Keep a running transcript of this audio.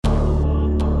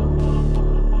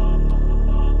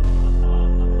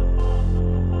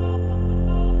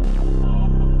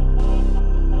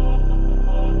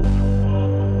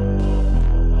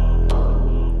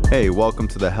Hey, welcome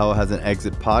to the Hell Has an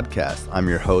Exit podcast. I'm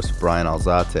your host, Bryan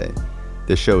Alzate.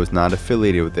 This show is not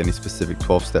affiliated with any specific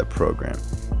 12-step program.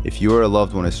 If you or a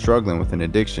loved one is struggling with an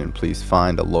addiction, please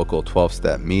find a local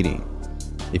 12-step meeting.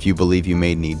 If you believe you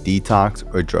may need detox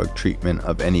or drug treatment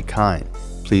of any kind,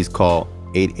 please call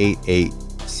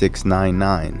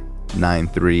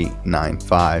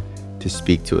 888-699-9395 to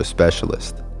speak to a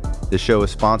specialist. The show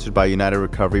is sponsored by United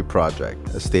Recovery Project,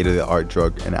 a state-of-the-art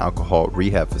drug and alcohol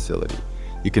rehab facility.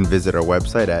 You can visit our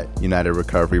website at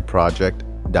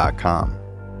unitedrecoveryproject.com.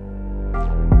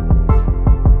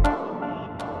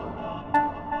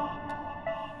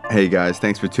 Hey guys,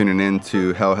 thanks for tuning in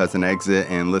to Hell Has an Exit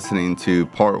and listening to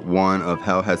part 1 of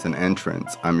Hell Has an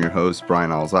Entrance. I'm your host,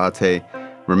 Bryan Alzate.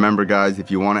 Remember guys,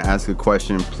 if you want to ask a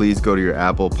question, please go to your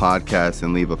Apple Podcast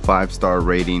and leave a 5-star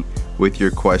rating with your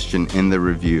question in the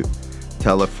review.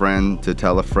 Tell a friend to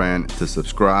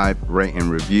subscribe, rate,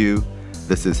 and review.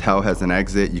 This is Hell Has an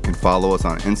Exit. You can follow us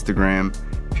on Instagram.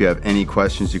 If you have any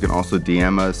questions, you can also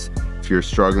DM us. If you're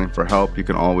struggling for help, you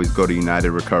can always go to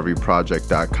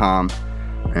unitedrecoveryproject.com.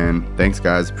 And thanks,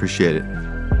 guys. Appreciate it.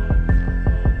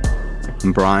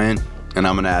 I'm Bryan, and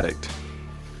I'm an addict.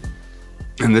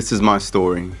 And this is my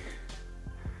story.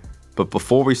 But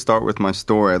before we start with my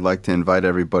story, I'd like to invite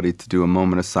everybody to do a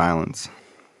moment of silence.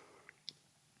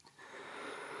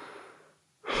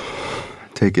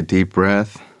 Take a deep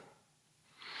breath.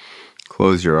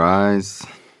 Close your eyes.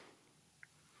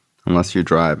 Unless you're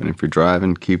driving. If you're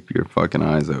driving, keep your fucking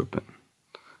eyes open.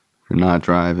 If you're not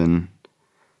driving,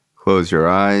 close your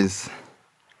eyes.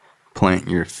 Plant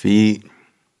your feet.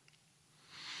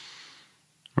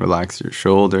 Relax your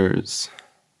shoulders.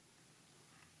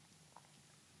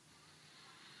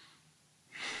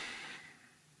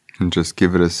 And just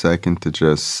give it a second to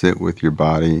just sit with your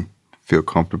body. Feel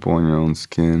comfortable in your own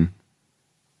skin.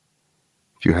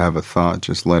 If you have a thought,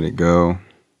 just let it go.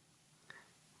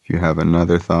 If you have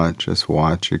another thought, just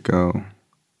watch it go.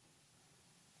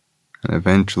 And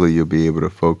eventually you'll be able to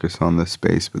focus on the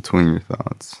space between your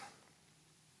thoughts.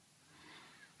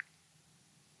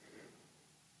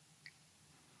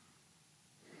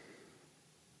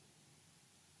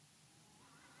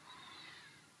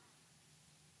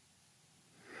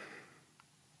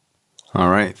 All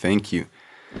right, thank you.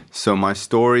 So my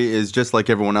story is just like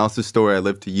everyone else's story. I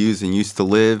live to use and used to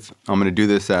live. I'm going to do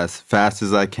this as fast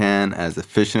as I can, as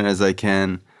efficient as I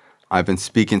can. I've been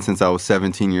speaking since I was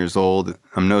 17 years old.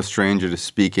 I'm no stranger to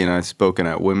speaking. I've spoken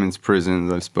at women's prisons.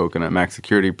 I've spoken at max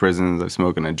security prisons. I've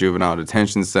spoken at juvenile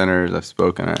detention centers. I've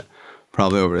spoken at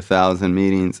probably over 1,000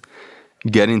 meetings.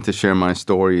 Getting to share my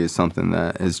story is something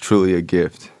that is truly a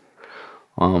gift.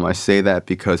 I say that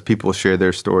because people share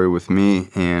their story with me,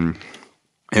 and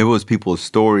it was people's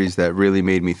stories that really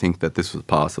made me think that this was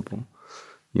possible.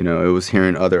 You know, it was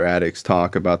hearing other addicts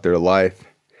talk about their life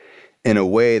in a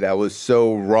way that was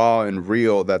so raw and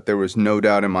real that there was no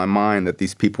doubt in my mind that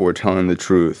these people were telling the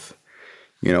truth.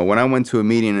 You know, when I went to a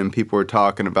meeting and people were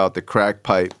talking about the crack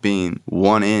pipe being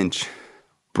 1 inch,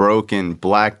 broken,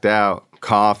 blacked out,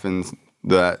 coughing,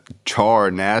 that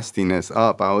char nastiness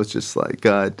up, I was just like,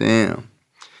 God damn.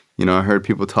 You know, I heard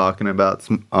people talking about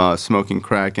smoking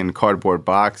crack in cardboard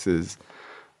boxes,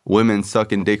 women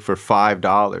sucking dick for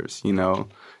 $5, you know,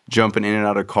 jumping in and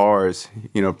out of cars,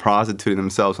 you know, prostituting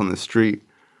themselves on the street.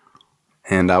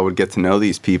 And I would get to know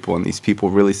these people, and these people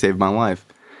really saved my life.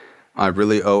 I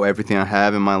really owe everything I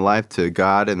have in my life to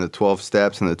God and the 12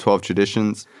 steps and the 12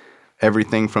 traditions.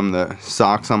 Everything from the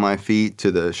socks on my feet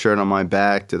to the shirt on my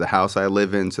back to the house I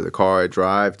live in to the car I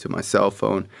drive to my cell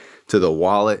phone to the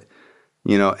wallet.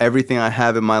 You know, everything I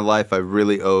have in my life I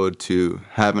really owed to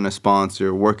having a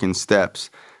sponsor, working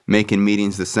steps, making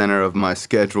meetings the center of my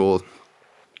schedule,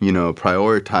 you know,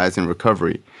 prioritizing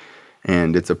recovery.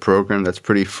 And it's a program that's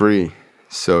pretty free,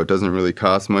 so it doesn't really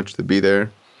cost much to be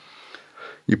there.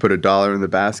 You put $1 in the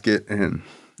basket and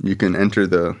you can enter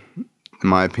in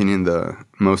my opinion, the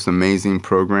most amazing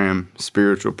program,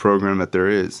 spiritual program that there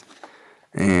is.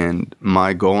 And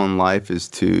my goal in life is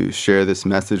to share this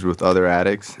message with other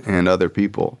addicts and other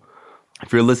people.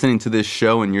 If you're listening to this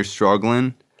show and you're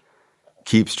struggling,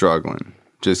 keep struggling.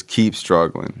 Just keep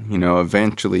struggling. You know,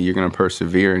 eventually you're going to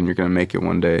persevere and you're going to make it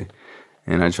one day.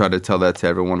 And I try to tell that to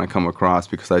everyone I come across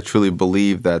because I truly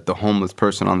believe that the homeless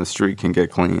person on the street can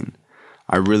get clean.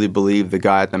 I really believe the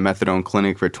guy at the methadone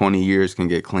clinic for 20 years can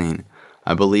get clean.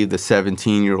 I believe the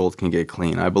 17-year-old can get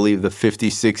clean. I believe the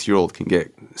 56-year-old can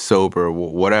get sober,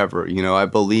 whatever. You know, I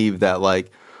believe that,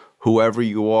 like, whoever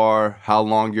you are, how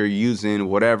long you're using,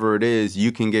 whatever it is,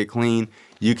 you can get clean.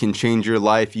 You can change your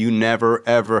life. You never,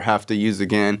 ever have to use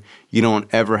again. You don't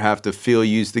ever have to feel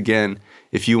used again.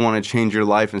 if you want to change your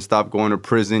life and stop going to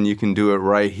prison, you can do it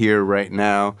right here, right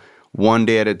now, one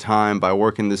day at a time by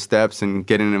working the steps and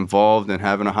getting involved and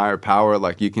having a higher power.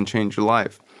 Like, you can change your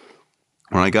life.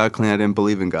 When I got clean, I didn't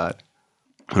believe in God.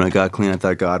 When I got clean, I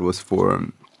thought God was for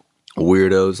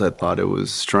weirdos. I thought it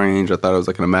was strange. I thought it was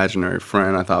like an imaginary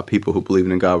friend. I thought people who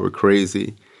believed in God were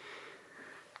crazy.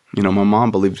 You know, my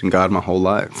mom believed in God my whole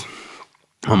life.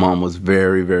 My mom was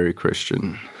very, very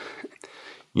Christian.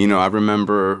 You know, I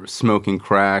remember smoking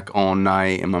crack all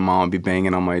night, and my mom would be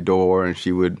banging on my door, and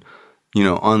she would, you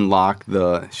know,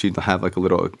 she'd have like a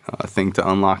little thing to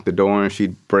unlock the door, and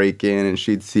she'd break in, and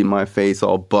she'd see my face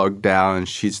all bugged out, and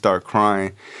she'd start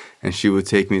crying, and she would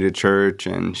take me to church,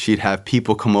 and she'd have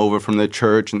people come over from the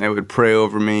church, and they would pray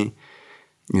over me.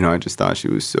 You know, I just thought she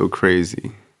was so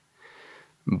crazy.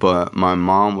 But my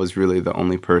mom was really the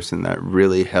only person that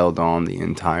really held on the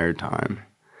entire time.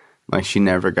 Like, she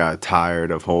never got tired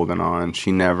of holding on.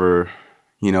 She never,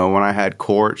 you know, when I had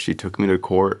court, she took me to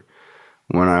court.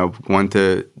 When I went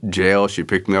to jail, she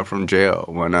picked me up from jail.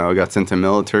 When I got sent to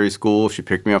military school, she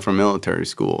picked me up from military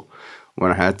school.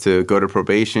 When I had to go to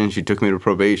probation, she took me to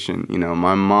probation. You know,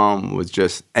 my mom was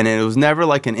just, and it was never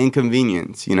like an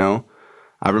inconvenience, you know.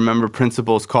 I remember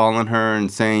principals calling her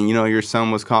and saying, you know, your son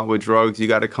was caught with drugs. You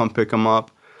got to come pick him up.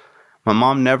 My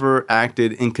mom never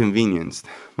acted inconvenienced.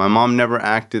 My mom never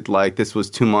acted like this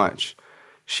was too much.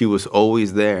 She was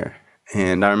always there.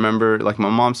 And I remember, like,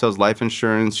 my mom sells life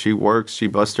insurance. She works. She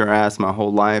busts her ass my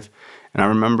whole life. And I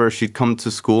remember she'd come to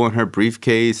school in her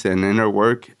briefcase and in her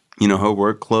work, you know, her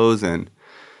work clothes. And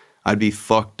I'd be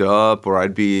fucked up or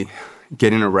I'd be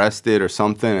getting arrested or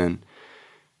something. And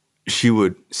she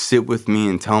would sit with me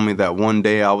and tell me that one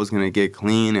day I was going to get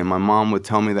clean, and my mom would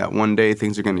tell me that one day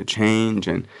things are going to change,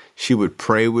 and she would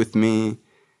pray with me,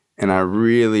 and I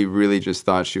really, really just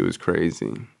thought she was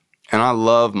crazy. And I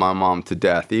love my mom to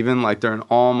death, even like during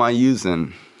all my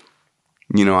using.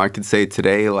 You know, I could say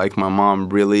today, like, my mom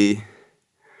really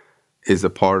is a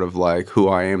part of like who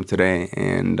I am today,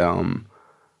 and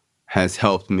has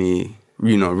helped me,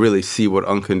 you know, really see what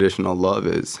unconditional love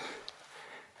is.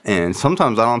 And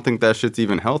sometimes I don't think that shit's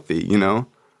even healthy, you know?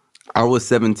 I was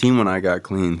 17 when I got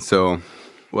clean, so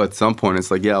at some point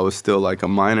it's like, yeah, I was still like a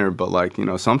minor, but like, you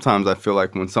know, sometimes I feel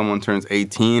like when someone turns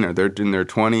 18 or they're in their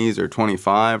 20s or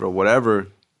 25 or whatever,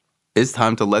 it's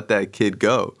time to let that kid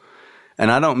go.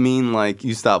 And I don't mean like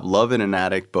you stop loving an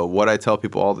addict, but what I tell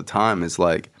people all the time is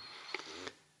like,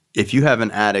 if you have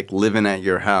an addict living at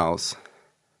your house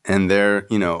and they're,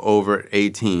 you know, over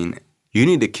 18, you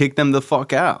need to kick them the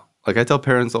fuck out. Like, I tell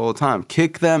parents all the time,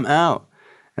 kick them out.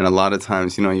 And a lot of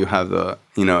times, you know, you have the,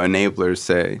 you know, enablers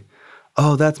say,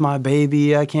 oh, that's my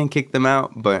baby, I can't kick them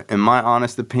out. But in my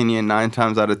honest opinion, 9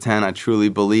 times out of 10, I truly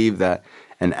believe that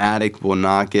an addict will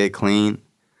not get clean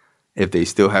if they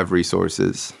still have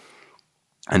resources.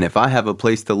 And if I have a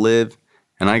place to live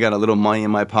and I got a little money in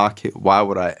my pocket, why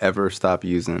would I ever stop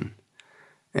using?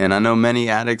 And I know many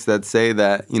addicts that say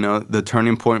that, you know, the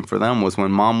turning point for them was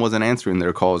when mom wasn't answering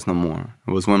their calls no more.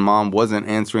 It was when mom wasn't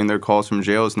answering their calls from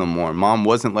jails no more. Mom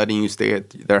wasn't letting you stay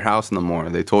at their house no more.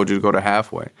 They told you to go to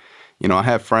halfway. You know, I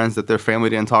have friends that their family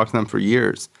didn't talk to them for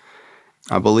years.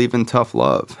 I believe in tough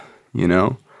love, you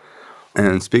know?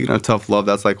 And speaking of tough love,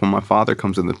 that's like when my father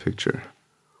comes in the picture.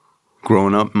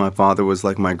 Growing up, my father was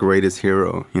like my greatest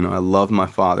hero. You know, I loved my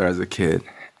father as a kid.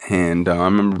 And I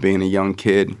remember being a young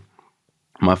kid.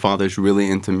 My father's really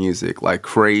into music, like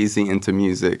crazy into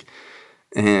music.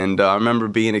 And I remember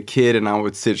being a kid and I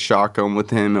would sit shotgun with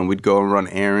him and we'd go and run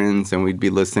errands and we'd be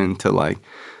listening to like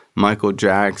Michael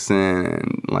Jackson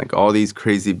and like all these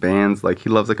crazy bands. Like,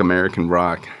 he loves like American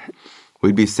rock.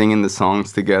 We'd be singing the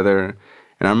songs together.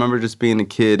 And I remember just being a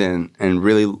kid and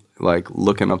really like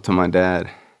looking up to my dad,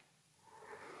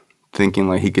 thinking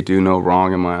like he could do no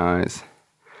wrong in my eyes.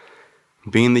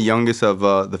 Being the youngest of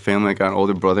the family, I got an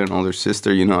older brother and older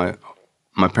sister. You know,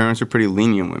 my parents were pretty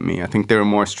lenient with me. I think they were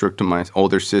more strict with my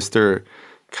older sister,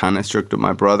 kind of strict with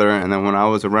my brother. And then when I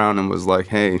was around and was like,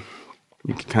 hey,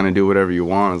 you can kind of do whatever you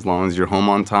want as long as you're home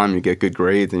on time, you get good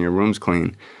grades, and your room's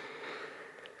clean.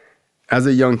 As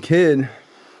a young kid,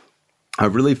 I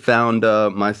really found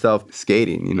myself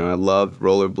skating. You know, I loved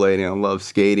rollerblading. I loved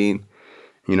skating.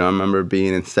 You know, I remember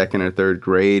being in 2nd or 3rd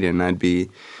grade, and I'd be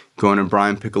going to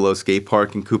Bryan skate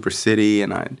park in Cooper City,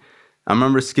 and I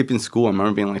remember skipping school. I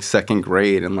remember being like 2nd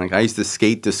grade, and like I used to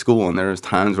skate to school, and there was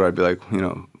times where I'd be like, you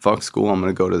know, fuck school, I'm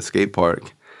gonna go to the skate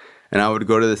park. And I would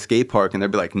go to the skate park, and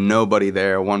there'd be like nobody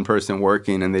there, one person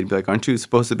working, and they'd be like, aren't you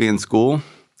supposed to be in school?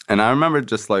 And I remember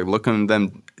just like looking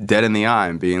them dead in the eye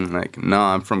and being like, no,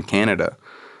 I'm from Canada.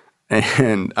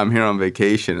 And I'm here on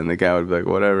vacation, and the guy would be like,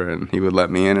 whatever, and he would let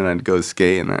me in, and I'd go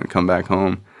skate, and then I'd come back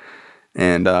home.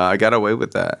 And I got away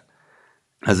with that.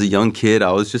 As a young kid,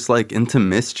 I was just like into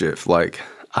mischief. Like,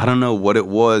 I don't know what it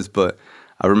was, but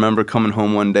I remember coming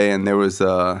home one day, and there was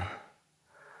a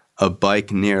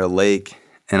bike near a lake,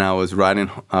 and I was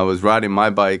riding my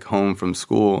bike home from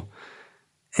school,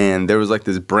 and there was like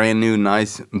this brand new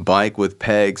nice bike with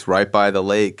pegs right by the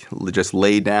lake, just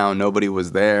laid down. Nobody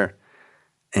was there.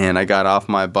 And I got off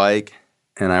my bike,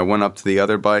 and I went up to the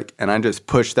other bike, and I just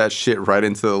pushed that shit right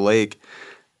into the lake.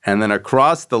 And then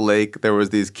across the lake, there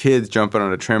was these kids jumping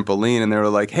on a trampoline, and they were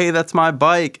like, hey, that's my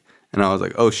bike. And I was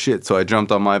like, oh, shit. So I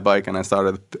jumped on my bike, and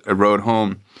I rode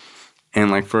home.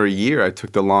 And like for a year, I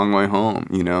took the long way home,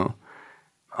 you know.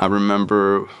 I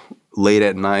remember late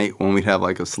at night when we'd have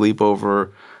like a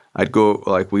sleepover, I'd go,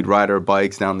 like we'd ride our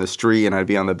bikes down the street, and I'd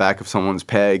be on the back of someone's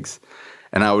pegs.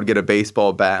 And I would get a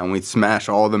baseball bat, and we'd smash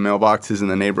all the mailboxes in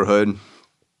the neighborhood.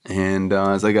 And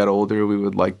as I got older, we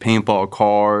would like paintball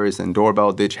cars and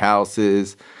doorbell ditch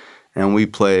houses. And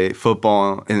we'd play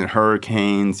football in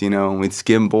hurricanes, you know, and we'd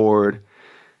skimboard.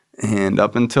 And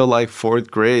up until like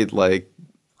 4th grade, like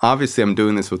obviously I'm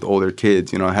doing this with older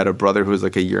kids. You know, I had a brother who was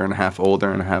like a year and a half older,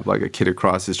 and I have like a kid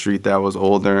across the street that was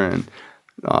older. And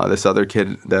this other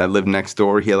kid that lived next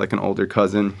door, he had like an older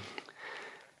cousin.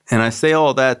 And I say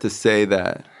all that to say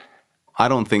that I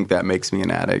don't think that makes me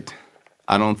an addict.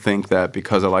 I don't think that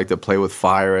because I like to play with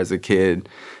fire as a kid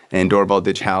and doorbell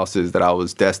ditch houses that I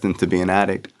was destined to be an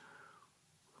addict.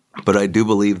 But I do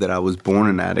believe that I was born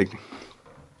an addict.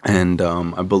 And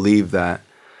I believe that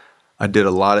I did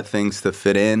a lot of things to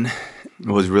fit in.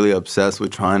 I was really obsessed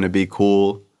with trying to be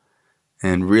cool.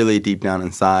 And really deep down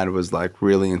inside was like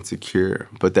really insecure.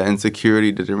 But the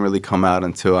insecurity didn't really come out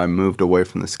until I moved away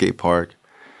from the skate park.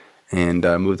 And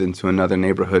I moved into another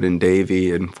neighborhood in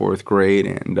Davie in 4th grade.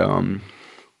 And,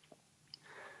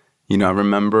 you know, I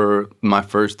remember my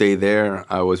first day there,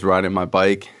 I was riding my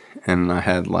bike, and I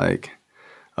had like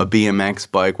a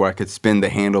BMX bike where I could spin the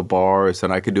handlebars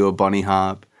and I could do a bunny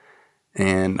hop.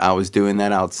 And I was doing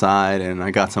that outside, and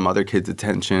I got some other kids'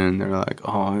 attention. They were like,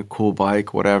 oh, cool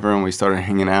bike, whatever. And we started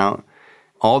hanging out.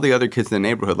 All the other kids in the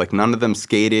neighborhood, like none of them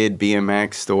skated,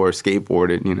 BMX'd, or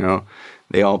skateboarded, you know.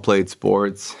 They all played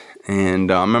sports. And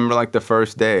I remember like the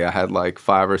first day, I had like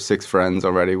 5 or 6 friends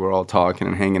already. We're all talking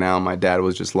and hanging out. My dad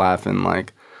was just laughing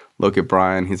like, look at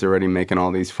Bryan, he's already making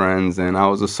all these friends. And I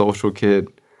was a social kid.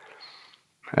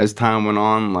 As time went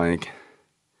on, like,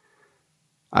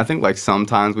 I think like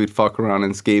sometimes we'd fuck around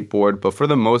and skateboard. But for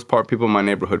the most part, people in my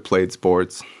neighborhood played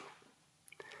sports.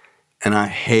 And I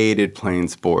hated playing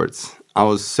sports. I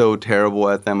was so terrible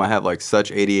at them. I have like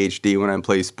such ADHD when I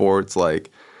play sports.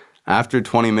 Like, after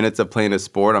 20 minutes of playing a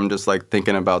sport, I'm just like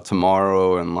thinking about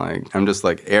tomorrow, and like I'm just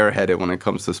like airheaded when it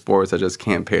comes to sports. I just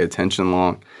can't pay attention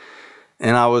long.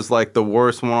 And I was like the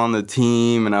worst one on the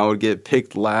team, and I would get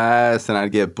picked last, and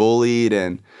I'd get bullied,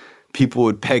 and people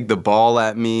would peg the ball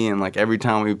at me, and like every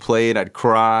time we played, I'd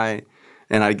cry,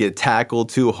 and I'd get tackled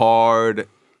too hard.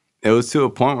 It was to a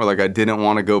point where like I didn't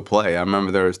want to go play. I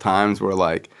remember there was times where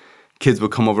like kids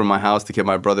would come over to my house to get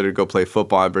my brother to go play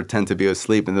football. I'd pretend to be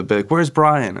asleep, and they'd be like, where's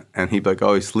Bryan? And he'd be like,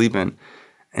 oh, he's sleeping.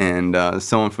 And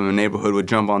someone from the neighborhood would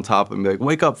jump on top and be like,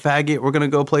 wake up, faggot, we're going to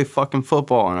go play fucking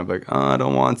football. And I'd be like, oh, I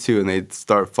don't want to. And they'd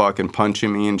start fucking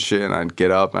punching me and shit, and I'd get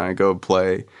up and I'd go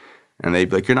play. And they'd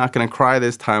be like, you're not going to cry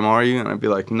this time, are you? And I'd be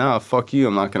like, no, fuck you,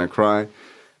 I'm not going to cry.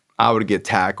 I would get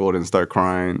tackled and start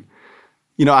crying.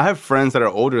 You know, I have friends that are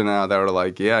older now that are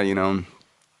like, yeah, you know,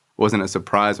 wasn't a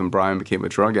surprise when Bryan became a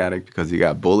drug addict because he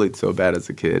got bullied so bad as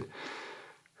a kid.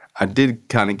 I did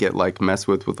kind of get like messed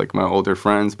with like my older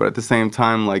friends, but at the same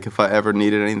time, like if I ever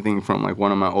needed anything from like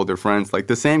one of my older friends, like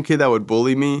the same kid that would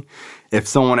bully me, if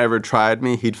someone ever tried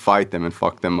me, he'd fight them and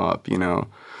fuck them up, you know.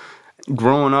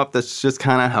 Growing up, that's just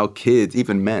kind of how kids,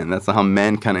 even men, that's how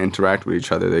men kind of interact with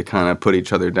each other. They kind of put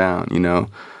each other down, you know.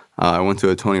 I went to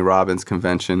a Tony Robbins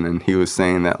convention, and he was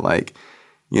saying that like,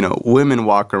 you know, women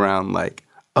walk around like,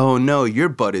 oh, no, your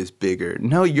butt is bigger.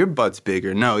 No, your butt's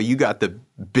bigger. No, you got the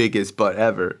biggest butt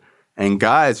ever. And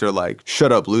guys are like,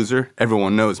 shut up, loser.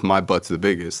 Everyone knows my butt's the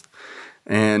biggest.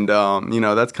 And, you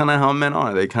know, that's kind of how men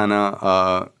are. They kind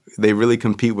of, they really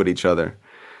compete with each other.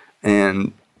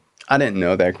 And I didn't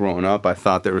know that growing up. I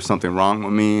thought there was something wrong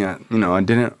with me. You know, I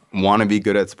didn't want to be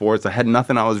good at sports. I had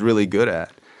nothing I was really good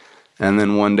at. And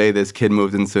then one day this kid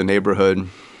moved into a neighborhood.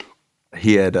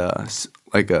 He had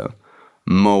like a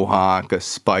mohawk, a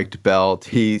spiked belt.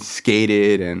 He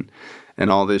skated and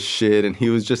all this shit, and he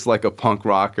was just like a punk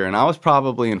rocker. And I was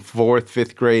probably in 4th,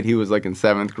 5th grade. He was like in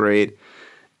 7th grade.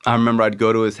 I remember I'd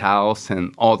go to his house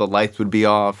and all the lights would be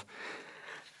off,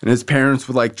 And his parents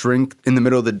would like drink in the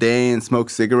middle of the day and smoke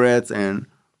cigarettes. And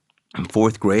in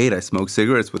 4th grade, I smoked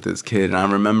cigarettes with this kid. And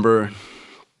I remember,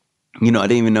 I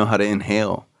didn't even know how to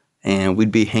inhale. And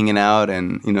we'd be hanging out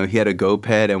and, he had a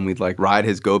GoPed and we'd like ride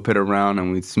his GoPed around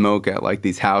and we'd smoke at like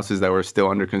these houses that were still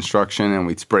under construction and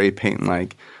we'd spray paint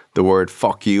like the word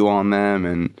 "fuck you" on them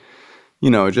and,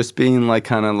 just being like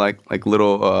kind of like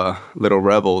little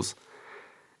rebels.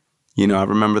 I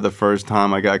remember the first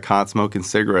time I got caught smoking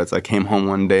cigarettes. I came home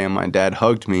one day and my dad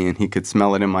hugged me and he could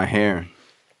smell it in my hair.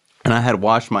 And I had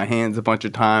washed my hands a bunch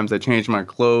of times. I changed my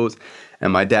clothes.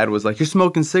 And my dad was like, "You're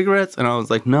smoking cigarettes?" And I was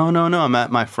like, No. I'm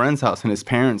at my friend's house and his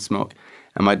parents smoke.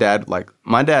 And my dad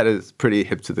is pretty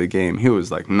hip to the game. He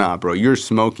was like, "Nah, bro, you're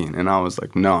smoking." And I was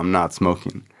like, "No, I'm not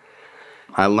smoking."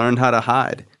 I learned how to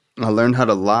hide. I learned how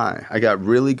to lie. I got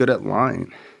really good at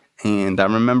lying. And I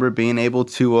remember being able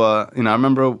to, I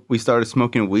remember we started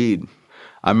smoking weed.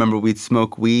 I remember we'd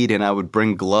smoke weed and I would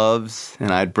bring gloves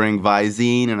and I'd bring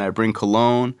Visine and I'd bring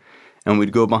cologne. And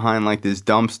we'd go behind like this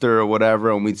dumpster or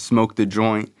whatever and we'd smoke the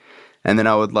joint. And then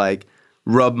I would like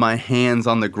rub my hands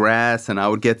on the grass and I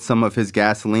would get some of his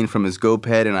gasoline from his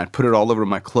GoPed and I'd put it all over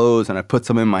my clothes and I'd put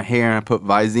some in my hair and I put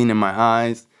Visine in my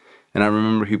eyes. And I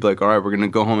remember he'd be like, "All right, we're going to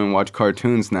go home and watch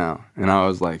cartoons now." And I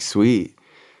was like, sweet.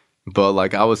 But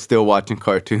like I was still watching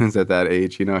cartoons at that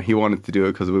age. He wanted to do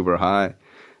it because we were high.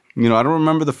 I don't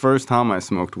remember the first time I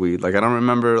smoked weed. Like I don't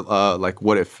remember like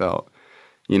what it felt.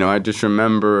 I just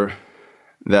remember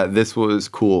that this was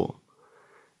cool.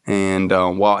 And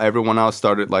while everyone else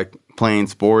started like playing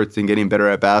sports and getting better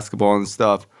at basketball and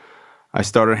stuff, I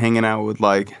started hanging out with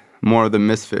like more of the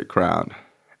misfit crowd.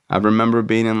 I remember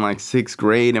being in like 6th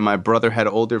grade and my brother had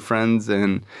older friends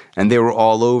and they were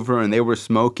all over and they were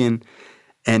smoking.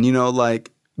 And,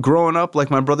 like growing up,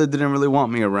 like my brother didn't really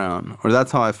want me around, or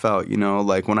that's how I felt,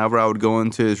 like whenever I would go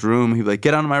into his room, he'd be like,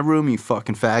 "Get out of my room, you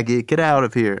fucking faggot, get out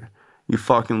of here, you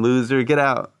fucking loser, get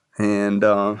out." And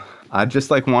I just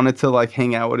like wanted to like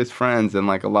hang out with his friends. And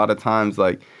like a lot of times,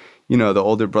 like, the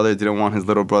older brother didn't want his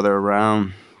little brother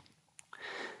around.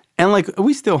 And like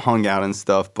we still hung out and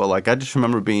stuff, but like I just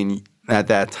remember being at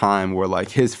that time where like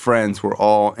his friends were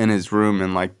all in his room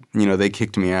and like, they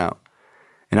kicked me out.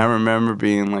 And I remember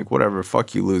being like, "Whatever,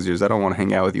 fuck you losers, I don't want to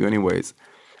hang out with you anyways."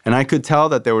 And I could tell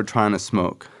that they were trying to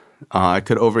smoke. I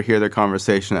could overhear their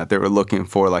conversation that they were looking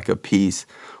for like a piece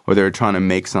or they were trying to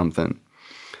make something.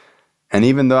 And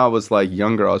even though I was like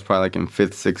younger, I was probably like in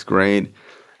 5th, 6th grade,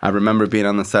 I remember being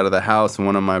on the side of the house and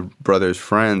one of my brother's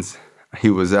friends, he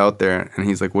was out there and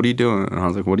he's like, "What are you doing?" And I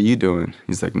was like, "What are you doing?"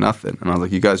 He's like, "Nothing." And I was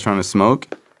like, "You guys trying to smoke?"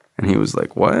 And he was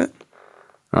like, "What?"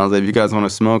 And I was like, "If you guys want to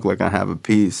smoke, like I have a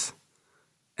piece."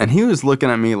 And he was looking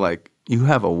at me like, "You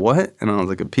have a what?" And I was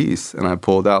like, "A piece." And I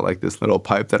pulled out like this little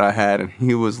pipe that I had and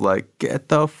he was like, "Get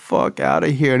the fuck out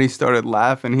of here." And he started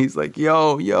laughing. He's like,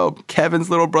 yo,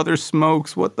 Kevin's little brother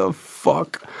smokes. What the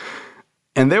fuck?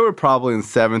 And they were probably in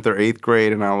 7th or 8th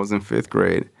grade and I was in 5th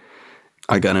grade.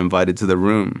 I got invited to the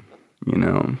room,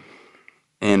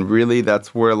 And really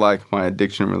that's where like my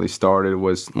addiction really started,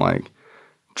 was like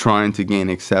trying to gain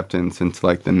acceptance into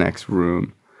like the next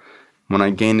room. When I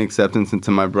gained acceptance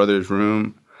into my brother's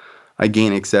room, I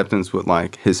gained acceptance with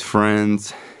like his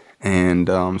friends and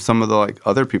some of the like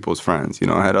other people's friends.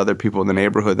 I had other people in the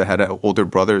neighborhood that had older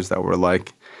brothers that were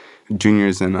like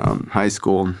juniors in high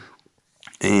school.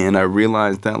 And I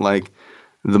realized that like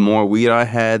the more weed I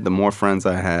had, the more friends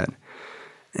I had.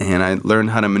 And I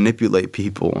learned how to manipulate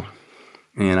people.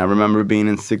 And I remember being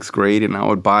in 6th grade and I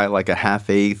would buy like a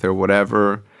half-eighth or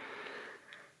whatever.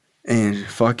 And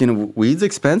fucking weed's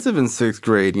expensive in 6th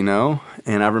grade,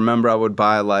 And I remember I would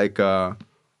buy like a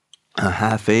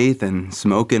half-eighth and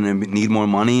smoke it and need more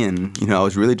money. And, I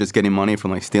was really just getting money from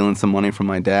like stealing some money from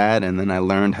my dad. And then I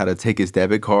learned how to take his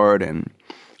debit card and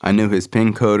I knew his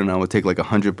PIN code and I would take like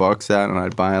 $100 out and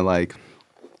I'd buy like,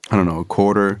 I don't know, a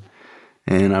quarter.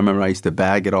 And I remember I used to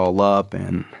bag it all up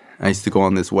and I used to go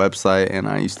on this website and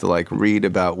I used to like read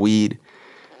about weed.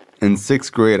 In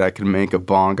 6th grade, I could make a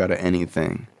bong out of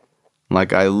anything.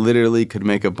 Like, I literally could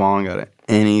make a bong out of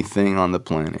anything on the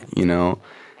planet,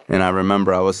 And I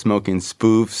remember I was smoking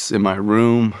spoofs in my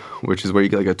room, which is where you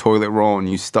get, like, a toilet roll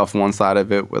and you stuff one side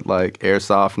of it with, like, air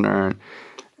softener.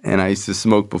 And I used to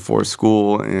smoke before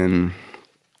school. In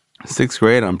 6th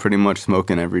grade, I'm pretty much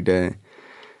smoking every day.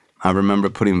 I remember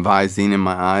putting Visine in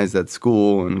my eyes at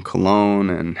school and cologne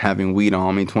and having weed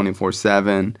on me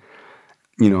 24/7.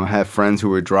 I had friends who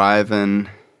were driving,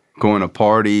 going to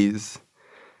parties.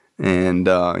 And,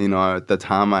 at the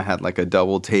time I had like a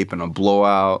double tape and a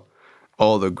blowout.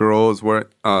 All the girls were,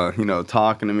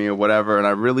 talking to me or whatever. And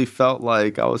I really felt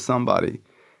like I was somebody,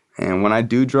 And when I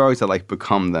do drugs, I like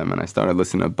become them. And I started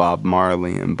listening to Bob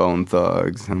Marley and Bone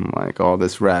Thugs and like all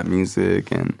this rap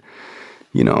music and,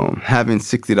 having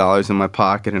 $60 in my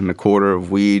pocket and a quarter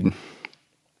of weed.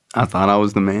 I thought I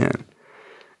was the man.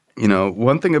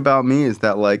 One thing about me is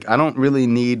that like I don't really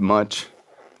need much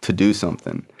to do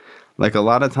something. Like a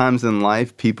lot of times in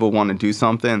life, people want to do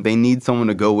something. They need someone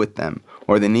to go with them,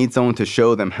 or they need someone to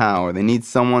show them how, or they need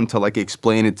someone to like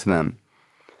explain it to them.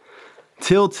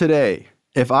 Till today,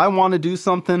 if I want to do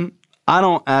something, I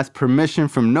don't ask permission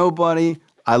from nobody.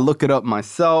 I look it up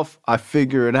myself. I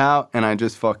figure it out and I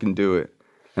just fucking do it.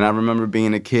 And I remember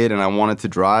being a kid and I wanted to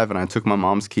drive and I took my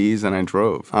mom's keys and I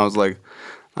drove. I was like,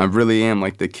 I really am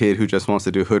like the kid who just wants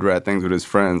to do hood rat things with his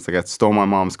friends. Like I stole my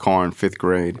mom's car in 5th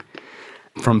grade.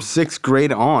 From 6th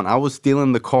grade on, I was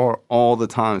stealing the car all the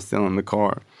time, stealing the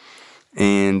car.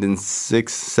 And in 6th,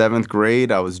 7th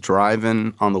grade, I was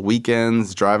driving on the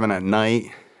weekends, driving at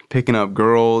night, picking up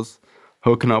girls,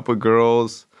 hooking up with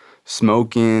girls,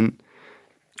 smoking.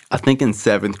 I think in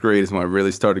 7th grade is when I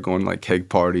really started going to like keg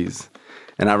parties.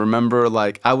 And I remember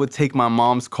like I would take my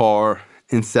mom's car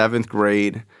in 7th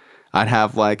grade. I'd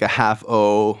have like a half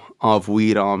O of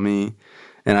weed on me.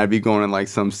 And I'd be going to like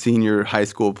some senior high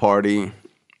school party.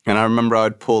 And I remember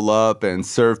I'd pull up and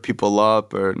serve people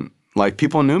up, or like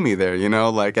people knew me there,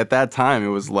 like at that time it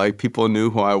was like people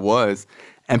knew who I was.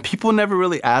 And people never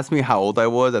really asked me how old I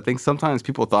was. I think sometimes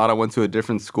people thought I went to a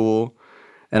different school.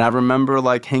 And I remember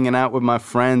like hanging out with my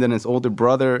friend and his older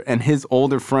brother and his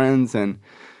older friends. And,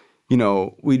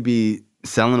 we'd be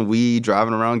selling weed,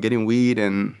 driving around getting weed.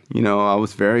 And, I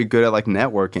was very good at like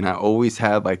networking. I always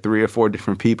had like 3 or 4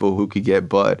 different people who could get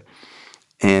bud.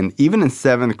 And even in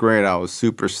 7th grade, I was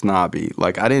super snobby.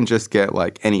 Like, I didn't just get,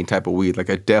 like, any type of weed. Like,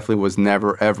 I definitely was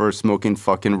never, ever smoking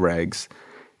fucking regs.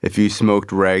 If you smoked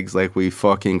regs, like, we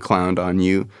fucking clowned on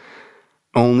you.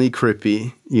 Only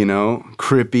Crippy,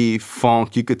 Crippy,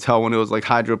 funk. You could tell when it was, like,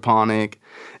 hydroponic,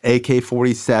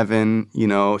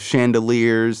 AK-47,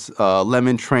 chandeliers,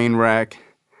 lemon train wreck.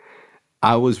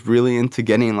 I was really into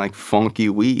getting like funky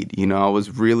weed. I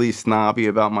was really snobby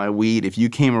about my weed. If you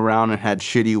came around and had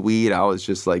shitty weed, I was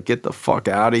just like, get the fuck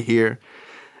out of here.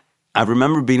 I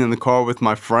remember being in the car with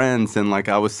my friends and like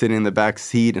I was sitting in the back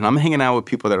seat and I'm hanging out with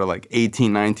people that are like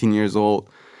 18, 19 years old.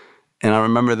 And I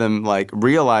remember them like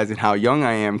realizing how young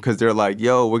I am because they're like,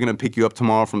 yo, we're going to pick you up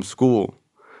tomorrow from school.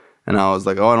 And I was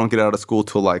like, oh, I don't get out of school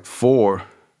till like 4.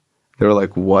 They were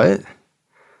like, what?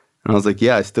 And I was like,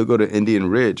 yeah, I still go to Indian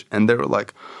Ridge. And they were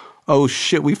like, oh,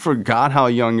 shit, we forgot how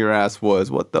young your ass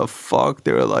was. What the fuck?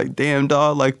 They were like, damn,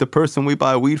 dog, like the person we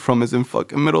buy weed from is in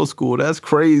fucking middle school. That's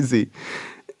crazy.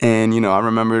 And, I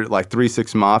remember like 3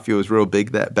 6 Mafia was real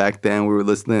big that back then. We were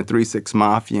listening to 3 6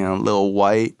 Mafia and Lil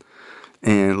White.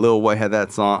 And Lil White had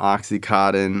that song,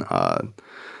 Oxycontin.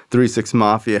 3 6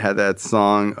 Mafia had that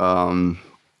song,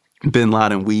 Bin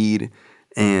Laden Weed.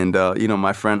 And,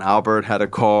 my friend Albert had a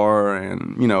car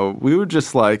and, we were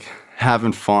just like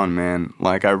having fun, man.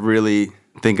 Like I really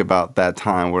think about that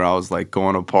time where I was like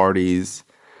going to parties,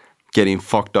 getting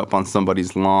fucked up on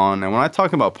somebody's lawn. And when I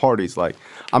talk about parties, like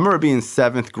I remember being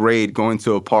 7th grade going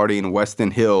to a party in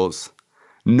Weston Hills.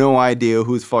 No idea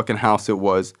whose fucking house it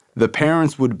was. The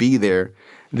parents would be there.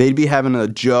 They'd be having a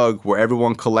jug where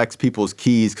everyone collects people's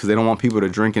keys because they don't want people to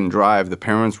drink and drive. The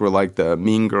parents were like the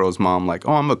mean girl's mom, like,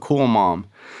 oh, I'm a cool mom.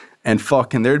 And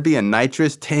fucking there'd be a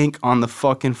nitrous tank on the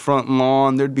fucking front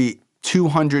lawn. There'd be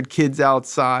 200 kids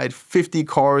outside, 50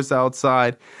 cars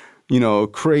outside,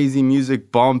 crazy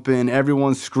music bumping,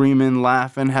 everyone screaming,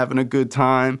 laughing, having a good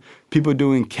time. People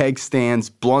doing keg stands,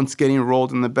 blunts getting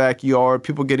rolled in the backyard,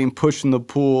 people getting pushed in the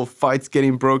pool, fights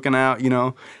getting broken out,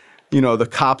 the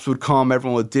cops would come,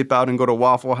 everyone would dip out and go to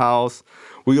Waffle House.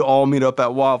 We all meet up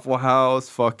at Waffle House.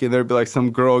 Fucking, there'd be like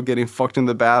some girl getting fucked in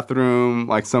the bathroom,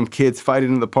 like some kids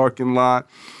fighting in the parking lot.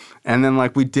 And then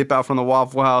like we dip out from the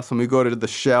Waffle House and we go to the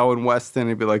Shell in Weston.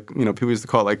 It'd be like, people used to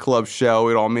call it like Club Shell.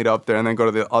 We'd all meet up there and then go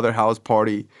to the other house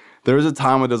party. There was a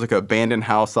time where there was like an abandoned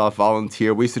house off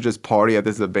Volunteer. We used to just party at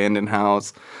this abandoned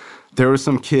house. There was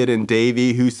some kid in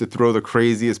Davie who used to throw the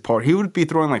craziest party. He would be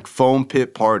throwing like foam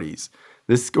pit parties.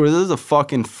 This is a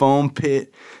fucking foam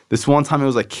pit. This one time it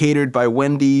was like catered by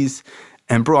Wendy's.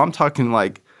 And bro, I'm talking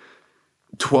like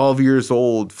 12 years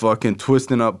old, fucking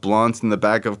twisting up blunts in the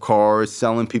back of cars,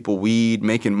 selling people weed,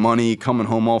 making money, coming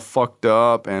home all fucked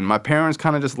up. And my parents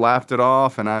kind of just laughed it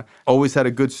off. And I always had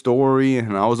a good story.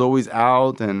 And I was always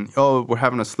out. And, oh, we're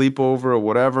having a sleepover or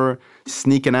whatever,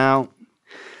 sneaking out.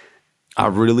 I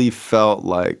really felt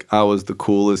like I was the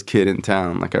coolest kid in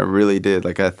town. Like I really did.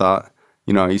 Like I thought,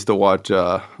 I used to watch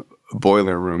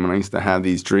boiler room, and I used to have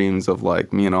these dreams of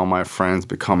like me and all my friends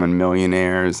becoming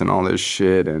millionaires and all this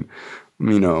shit and,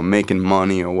 making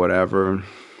money or whatever.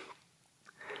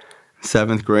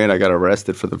 7th grade, I got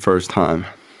arrested for the first time.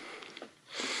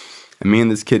 And me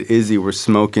and this kid, Izzy, were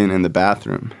smoking in the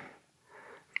bathroom.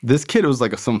 This kid was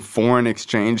like some foreign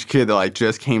exchange kid that like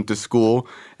just came to school,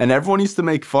 and everyone used to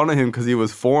make fun of him because he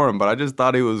was foreign, but I just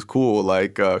thought he was cool.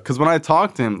 Like, because when I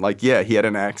talked to him, like, yeah, he had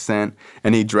an accent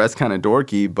and he dressed kind of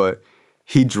dorky, but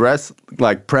he dressed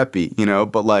like preppy,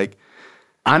 but like,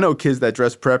 I know kids that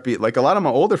dress preppy. Like, a lot of my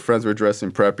older friends were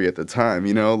dressing preppy at the time,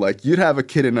 like you'd have a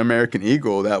kid in American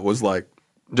Eagle that was like,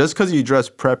 just because you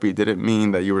dressed preppy didn't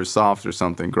mean that you were soft or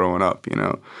something growing up,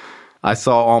 I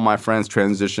saw all my friends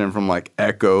transition from like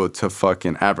Echo to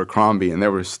fucking Abercrombie, and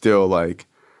there were still like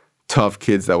tough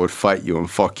kids that would fight you and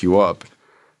fuck you up.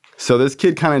 So this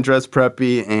kid kind of dressed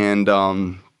preppy,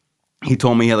 and he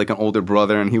told me he had like an older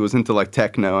brother and he was into like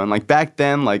techno. And like back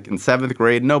then, like in 7th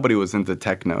grade, nobody was into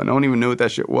techno. No one even knew what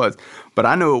that shit was. But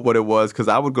I knew what it was because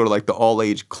I would go to like the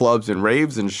all-age clubs and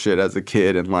raves and shit as a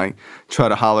kid and like try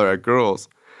to holler at girls.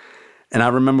 And I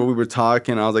remember we were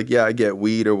talking, I was like, yeah, I get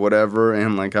weed or whatever.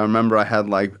 And like, I remember I had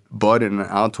like bud in an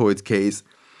Altoids case.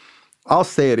 I'll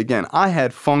say it again. I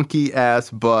had funky ass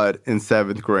bud in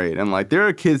 7th grade. And like, there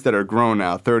are kids that are grown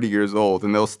now, 30 years old,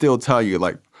 and they'll still tell you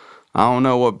like, I don't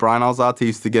know what Bryan Alzate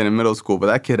used to get in middle school, but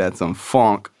that kid had some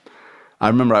funk. I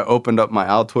remember I opened up my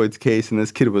Altoids case and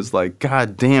this kid was like,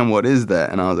 God damn, what is that?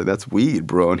 And I was like, that's weed,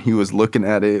 bro. And he was looking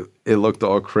at it. It looked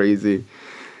all crazy.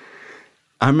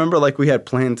 I remember like we had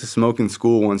planned to smoke in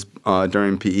school once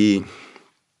during PE.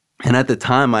 And at the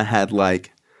time I had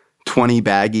like 20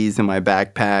 baggies in my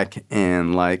backpack,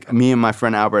 and like me and my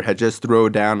friend Albert had just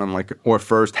thrown down on like our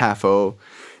first half O.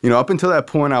 Up until that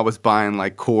point I was buying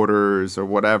like quarters or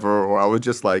whatever, or I would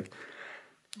just like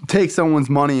take someone's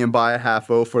money and buy a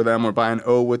half O for them or buy an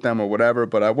O with them or whatever,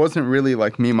 but I wasn't really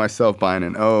like me myself buying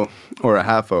an O or a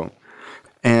half O.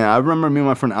 And I remember me and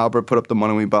my friend Albert put up the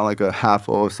money. We bought like a half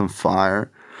O of some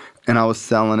fire, and I was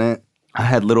selling it. I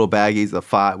had little baggies of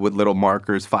 5 with little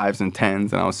markers, 5s and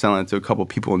 10s, and I was selling it to a couple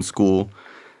people in school,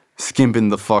 skimping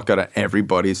the fuck out of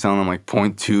everybody, selling them like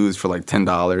 .2s for like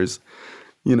 $10.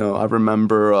 I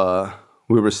remember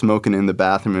we were smoking in the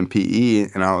bathroom in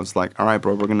PE, and I was like, all right,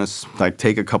 bro, we're going to like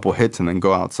take a couple hits and then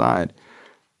go outside.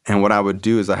 And what I would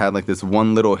do is I had like this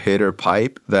one little hitter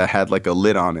pipe that had like a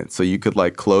lid on it. So you could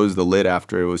like close the lid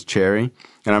after it was cherry.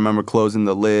 And I remember closing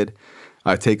the lid.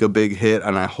 I take a big hit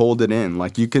and I hold it in.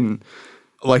 Like you can,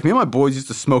 like me and my boys used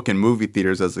to smoke in movie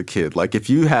theaters as a kid. Like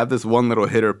if you have this one little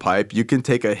hitter pipe, you can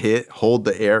take a hit, hold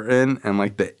the air in, and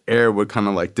like the air would kind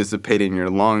of like dissipate in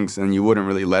your lungs and you wouldn't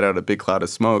really let out a big cloud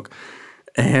of smoke.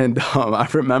 And I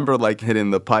remember like hitting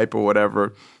the pipe or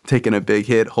whatever, taking a big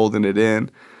hit, holding it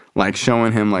in, like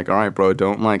showing him like, all right, bro,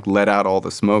 don't like let out all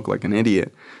the smoke like an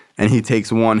idiot. And he takes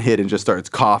one hit and just starts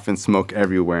coughing smoke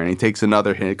everywhere. And he takes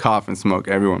another hit, coughing smoke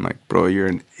everywhere. I'm like, bro, you're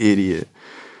an idiot.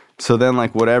 So then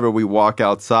like whatever, we walk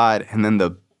outside, and then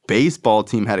the baseball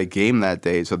team had a game that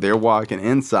day. So they're walking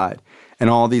inside, and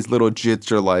all these little jits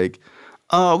are like,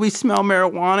 oh, we smell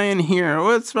marijuana in here. Oh,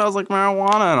 it smells like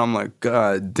marijuana. And I'm like,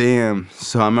 God damn.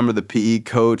 So I remember the PE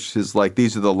coach is like,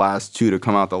 these are the last 2 to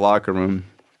come out the locker room.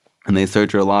 And they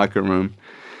search our locker room.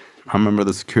 I remember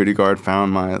the security guard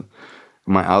found my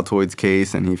Altoids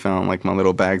case, and he found like my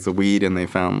little bags of weed, and they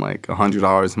found like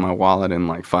 $100 in my wallet and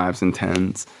like 5s and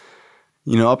 10s.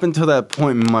 Up until that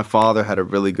point, me and my father had a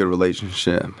really good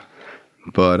relationship.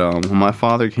 But when my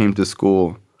father came to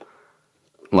school,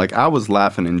 like I was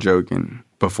laughing and joking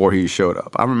before he showed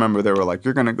up. I remember they were like,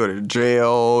 you're going to go to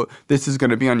jail. This is going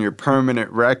to be on your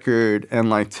permanent record. And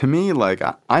like to me, like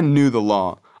I knew the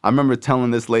law. I remember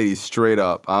telling this lady straight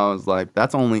up, I was like,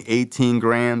 that's only 18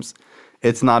 grams.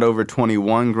 It's not over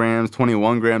 21 grams.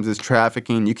 21 grams is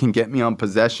trafficking. You can get me on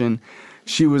possession.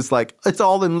 She was like, it's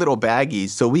all in little baggies,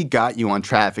 so we got you on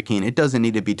trafficking. It doesn't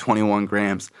need to be 21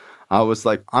 grams. I was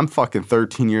like, I'm fucking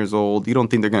 13 years old. You don't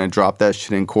think they're going to drop that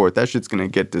shit in court? That shit's going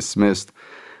to get dismissed.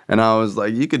 And I was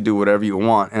like, you could do whatever you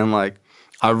want. And like,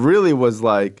 I really was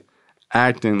like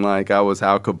acting like I was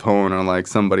Al Capone or like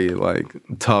somebody like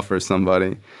tough or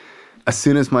somebody. As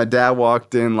soon as my dad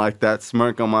walked in, like that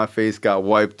smirk on my face got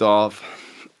wiped off,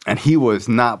 and he was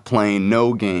not playing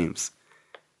no games.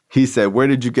 He said, where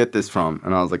did you get this from?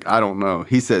 And I was like, I don't know.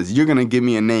 He says, you're going to give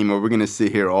me a name or we're going to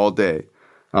sit here all day.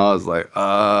 I was like,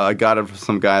 I got it from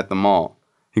some guy at the mall.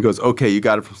 He goes, okay, you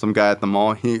got it from some guy at the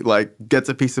mall. He like gets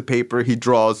a piece of paper. He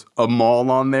draws a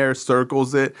mall on there,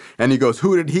 circles it. And he goes,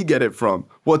 who did he get it from?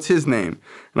 What's his name?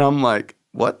 And I'm like,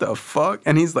 what the fuck?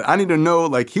 And he's like, I need to know,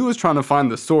 like, he was trying to find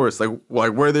the source, like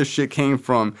where this shit came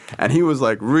from. And he was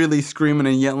like really screaming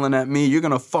and yelling at me, you're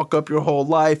gonna fuck up your whole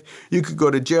life. You could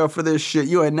go to jail for this shit.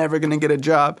 You ain't never gonna get a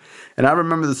job. And I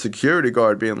remember the security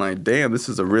guard being like, damn, this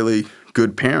is a really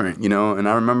good parent, you know? And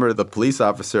I remember the police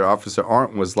officer, Officer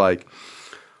Arndt, was like,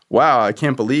 wow, I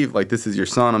can't believe, like, this is your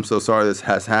son. I'm so sorry this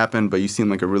has happened, but you seem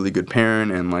like a really good parent,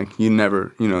 and, like, you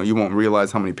never, you know, you won't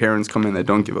realize how many parents come in that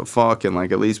don't give a fuck, and,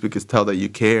 like, at least we could tell that you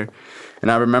care. And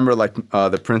I remember, like,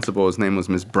 the principal, his name was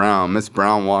Miss Brown. Miss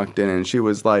Brown walked in, and she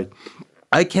was like,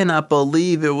 I cannot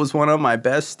believe it was one of my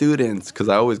best students, because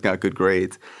I always got good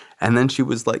grades. And then she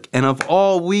was like, and of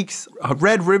all weeks,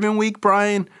 Red Ribbon Week,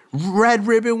 Bryan, Red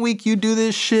Ribbon Week, you do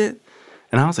this shit?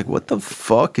 And I was like, what the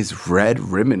fuck is Red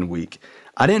Ribbon Week?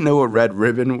 I didn't know what Red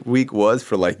Ribbon Week was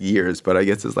for like years, but I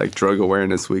guess it's like Drug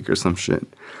Awareness Week or some shit.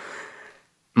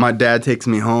 My dad takes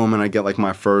me home and I get like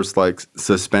my first like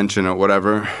suspension or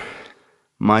whatever.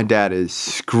 My dad is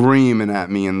screaming at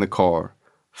me in the car.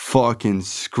 Fucking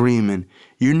screaming.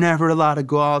 You're never allowed to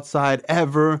go outside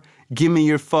ever. Give me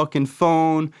your fucking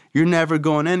phone. You're never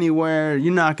going anywhere.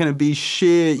 You're not going to be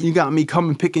shit. You got me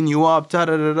coming picking you up.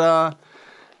 Da-da-da-da.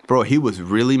 Bro, he was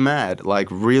really mad, like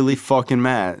really fucking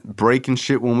mad. Breaking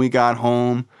shit when we got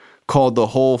home, called the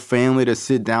whole family to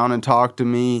sit down and talk to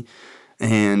me,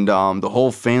 and the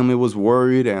whole family was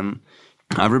worried, and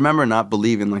I remember not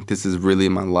believing, like, this is really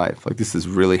my life, like, this is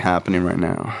really happening right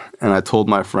now. And I told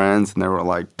my friends, and they were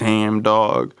like, damn,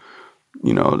 dog,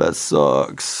 you know, that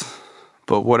sucks,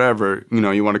 but whatever, you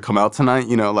know, you want to come out tonight?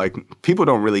 You know, like, people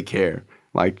don't really care.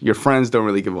 Like, your friends don't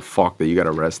really give a fuck that you got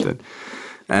arrested.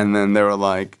 And then they were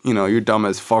like, you know, you're dumb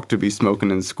as fuck to be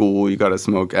smoking in school. You got to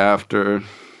smoke after.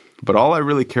 But all I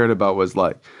really cared about was,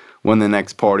 like, when the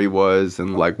next party was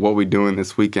and, like, what we doing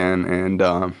this weekend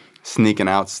and sneaking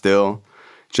out still.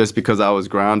 Just because I was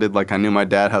grounded. Like, I knew my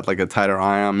dad had, like, a tighter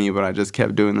eye on me, but I just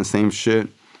kept doing the same shit.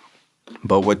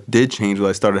 But what did change was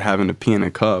I started having to pee in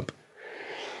a cup.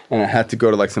 And I had to go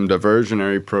to, like, some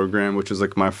diversionary program, which was,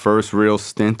 like, my first real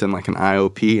stint in, like, an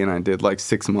IOP. And I did, like,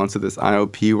 6 months of this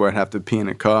IOP where I'd have to pee in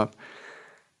a cup.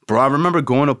 Bro, I remember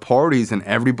going to parties and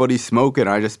everybody smoking.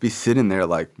 I'd just be sitting there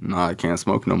like, nah, I can't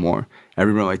smoke no more.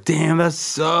 Everybody like, damn, that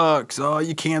sucks. Oh,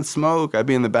 you can't smoke. I'd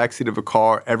be in the backseat of a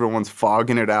car. Everyone's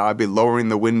fogging it out. I'd be lowering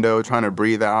the window, trying to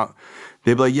breathe out.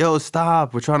 They'd be like, yo,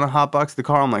 stop. We're trying to hotbox the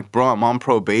car. I'm like, bro, I'm on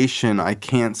probation. I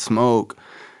can't smoke.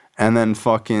 And then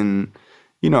fucking...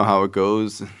 You know how it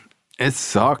goes. It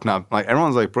sucked. Not like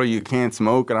everyone's like, bro, you can't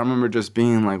smoke. And I remember just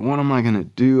being like, what am I gonna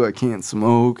do? I can't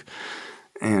smoke.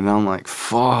 And I'm like,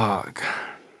 fuck.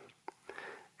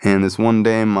 And this one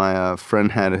day, my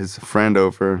friend had his friend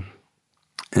over,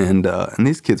 and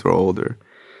these kids were older.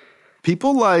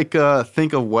 People like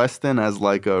think of Weston as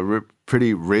like a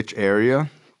pretty rich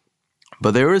area,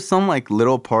 but there were some like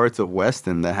little parts of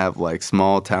Weston that have like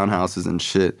small townhouses and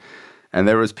shit. And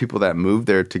there was people that moved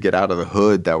there to get out of the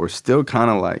hood that were still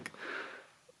kind of like,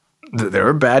 they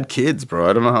were bad kids, bro.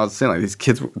 I don't know how to say it. Like, these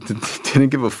kids didn't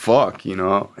give a fuck, you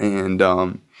know? And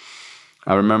I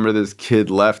remember this kid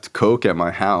left coke at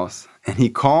my house. And he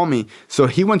called me. So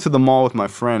he went to the mall with my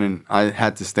friend, and I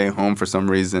had to stay home for some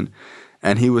reason.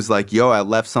 And he was like, yo, I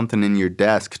left something in your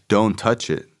desk. Don't touch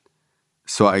it.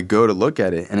 So I go to look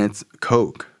at it, and it's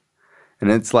coke. And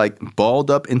it's like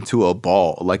balled up into a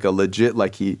ball, like a legit,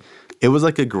 like it was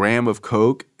like a gram of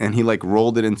coke, and he like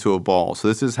rolled it into a ball. So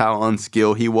this is how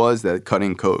unskilled he was at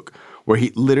cutting coke, where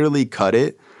he literally cut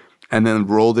it and then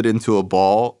rolled it into a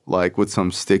ball, like with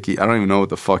some sticky, I don't even know what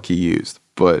the fuck he used,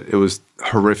 but it was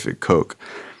horrific coke.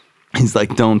 He's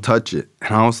like, don't touch it.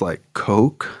 And I was like,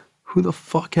 coke? Who the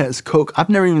fuck has coke? I've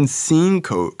never even seen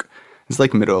coke. It's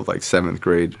like middle of like 7th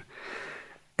grade.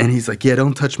 And he's like, yeah,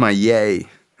 don't touch my yay.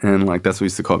 And like, that's what we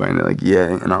used to call back then, like,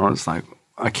 yay. And I was like,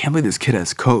 I can't believe this kid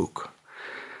has coke.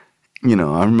 You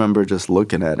know, I remember just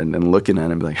looking at it and looking at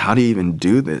it and be like, how do you even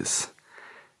do this?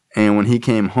 And when he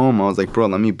came home, I was like, bro,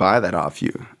 let me buy that off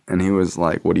you. And he was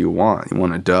like, what do you want? You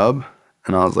want a dub?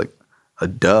 And I was like, a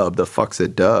dub? The fuck's a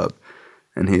dub?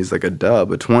 And he's like, a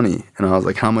dub, a 20. And I was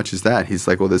like, how much is that? He's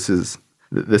like, well, this is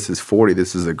 40.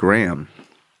 This is a gram.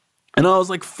 And I was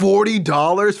like,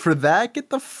 $40 for that? Get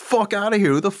the fuck out of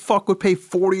here. Who the fuck would pay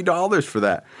 $40 for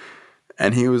that?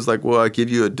 And he was like, well, I'll give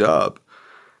you a dub.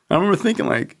 I remember thinking,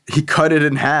 like, he cut it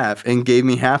in half and gave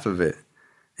me half of it.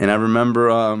 And I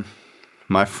remember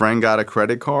my friend got a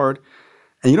credit card.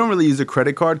 And you don't really use a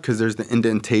credit card because there's the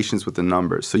indentations with the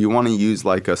numbers. So you want to use,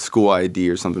 like, a school ID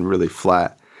or something really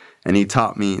flat. And he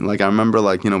taught me, like, I remember,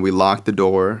 like, you know, we locked the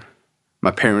door.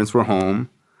 My parents were home.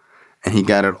 And he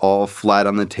got it all flat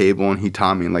on the table. And he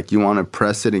taught me, like, you want to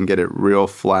press it and get it real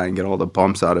flat and get all the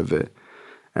bumps out of it.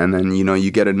 And then,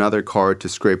 you get another card to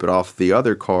scrape it off the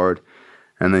other card.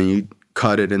 And then you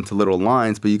cut it into little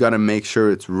lines. But you got to make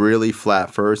sure it's really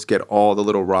flat first. Get all the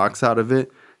little rocks out of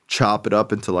it. Chop it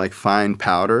up into like fine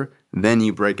powder. Then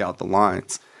you break out the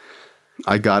lines.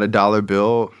 I got a dollar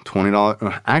bill,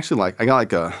 $20. Actually, I got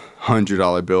like a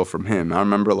 $100 bill from him. I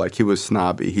remember like he was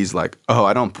snobby. He's like, "Oh,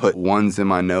 I don't put ones in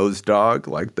my nose, dog.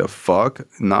 Like the fuck?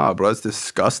 Nah, bro, it's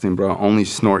disgusting, bro. I only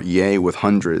snort yay with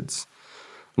hundreds."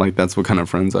 Like that's what kind of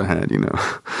friends I had,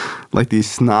 like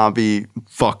these snobby,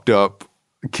 fucked up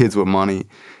kids with money.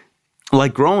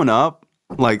 Like growing up,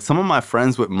 like some of my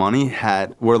friends with money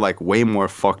were like way more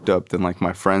fucked up than like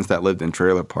my friends that lived in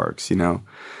trailer parks,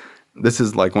 This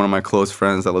is like one of my close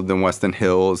friends that lived in Weston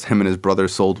Hills. Him and his brother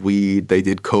sold weed. They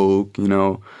did coke,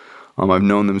 I've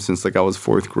known them since like I was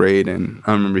 4th grade. And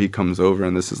I remember he comes over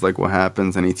and this is like what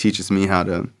happens. And he teaches me how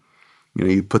to,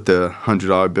 you put the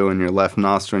 $100 bill in your left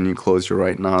nostril and you close your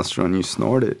right nostril and you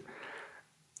snort it.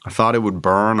 I thought it would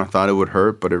burn. I thought it would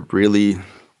hurt, but it really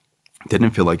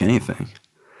didn't feel like anything.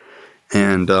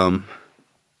 And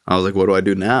I was like, "What do I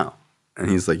do now?" And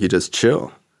he's like, "You just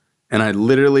chill." And I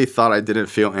literally thought I didn't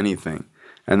feel anything.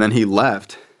 And then he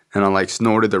left, and I like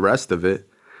snorted the rest of it,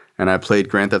 and I played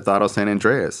Grand Theft Auto San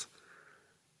Andreas.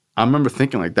 I remember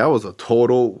thinking like that was a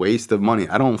total waste of money.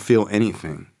 I don't feel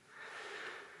anything.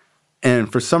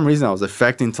 And for some reason, I was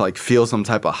affecting to like feel some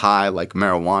type of high, like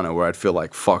marijuana, where I'd feel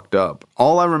like fucked up.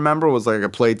 All I remember was like I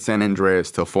played San Andreas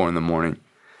till 4 a.m.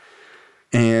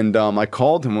 And I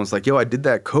called him and was like, "Yo, I did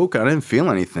that coke. I didn't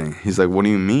feel anything." He's like, "What do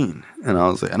you mean?" And I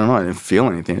was like, "I don't know. I didn't feel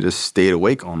anything. I just stayed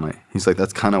awake all night." He's like,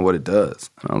 "That's kind of what it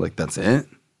does." And I was like, "That's it?"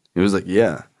 He was like,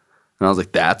 "Yeah." And I was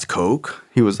like, "That's coke?"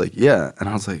 He was like, "Yeah." And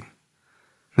I was like,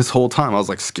 this whole time I was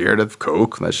like scared of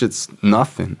coke. That shit's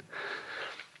nothing.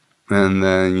 And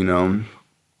then,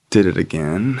 did it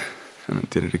again. And I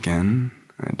did it again.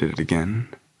 And I did it again.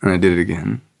 And I did it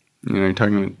again. You're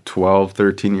talking about 12,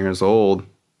 13 years old.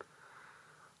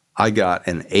 I got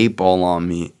an 8-ball on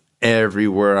me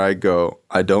everywhere I go.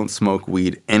 I don't smoke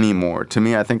weed anymore. To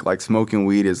me, I think like smoking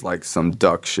weed is like some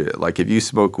duck shit. Like if you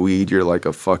smoke weed, you're like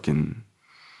a fucking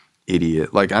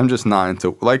idiot. Like I'm just not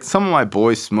into, like some of my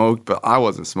boys smoked, but I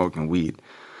wasn't smoking weed.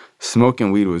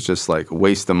 Smoking weed was just like a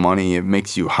waste of money. It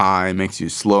makes you high, it makes you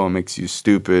slow, it makes you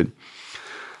stupid.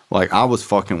 Like I was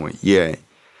fucking with yay.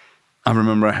 I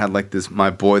remember I had like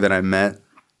my boy that I met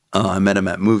him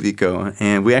at MovieGo,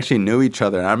 and we actually knew each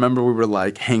other. And I remember we were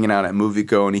like hanging out at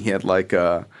MovieGo, and he had like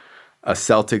a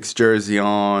Celtics jersey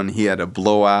on. He had a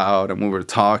blowout, and we were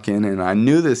talking. And I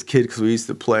knew this kid because we used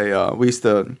to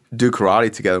do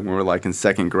karate together when we were like in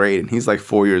 2nd grade. And he's like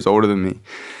 4 years older than me.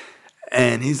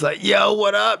 And he's like, "Yo,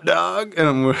 what up, dog?"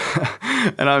 And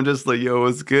I'm just like, "Yo,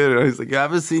 what's good?" And he's like, "I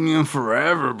haven't seen you in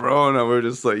forever, bro." And we're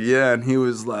just like, "Yeah." And he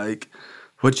was like,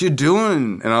 "What you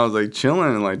doing?" And I was like,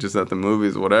 "Chilling, like just at the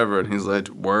movies, whatever." And he's like,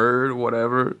 "Word,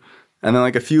 whatever." And then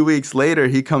like a few weeks later,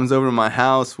 he comes over to my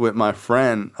house with my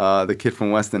friend, the kid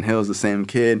from Weston Hills, the same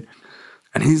kid.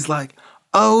 And he's like,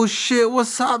 "Oh shit,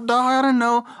 what's up, dog? I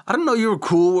don't know you were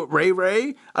cool with Ray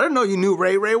Ray. I didn't know you knew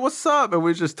Ray Ray. What's up?" And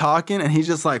we're just talking, and he's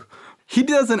just like, he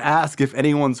doesn't ask if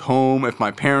anyone's home, if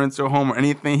my parents are home or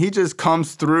anything. He just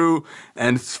comes through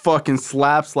and fucking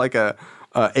slaps like a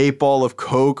 8-ball of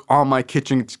coke on my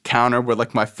kitchen counter where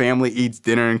like my family eats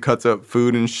dinner and cuts up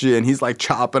food and shit. And he's like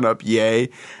chopping up yay.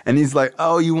 And he's like,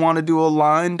 "Oh, you want to do a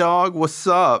line, dog? What's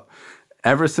up?"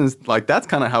 Ever since, like, that's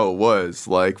kind of how it was.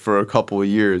 Like for a couple of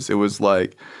years, it was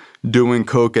like doing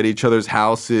coke at each other's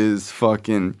houses.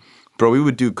 Fucking, bro, we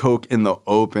would do coke in the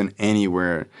open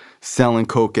anywhere. Selling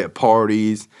coke at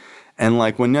parties. And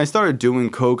like when I started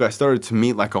doing coke, I started to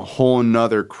meet like a whole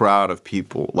nother crowd of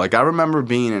people. Like I remember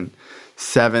being in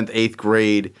 7th, 8th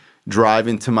grade,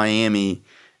 driving to Miami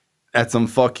at some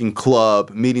fucking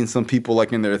club, meeting some people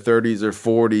like in their 30s or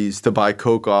 40s to buy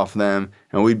coke off them.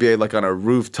 And we'd be like on a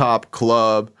rooftop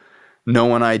club. No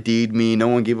one ID'd me. No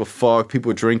one gave a fuck.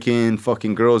 People drinking,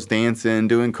 fucking girls dancing,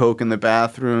 doing coke in the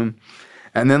bathroom.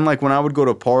 And then like when I would go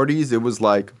to parties, it was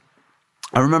like,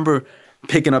 I remember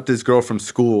picking up this girl from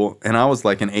school, and I was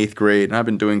like in 8th grade, and I've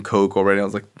been doing coke already. I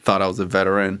was like, thought I was a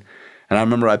veteran. And I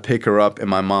remember I pick her up in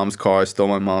my mom's car. I stole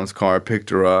my mom's car, picked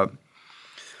her up.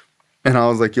 And I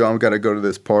was like, "Yo, I've got to go to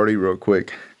this party real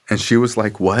quick." And she was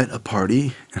like, "What, a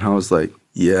party?" And I was like,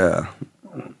 "Yeah."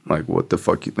 Like, what the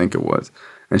fuck you think it was?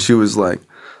 And she was like,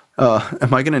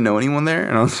 "Am I going to know anyone there?"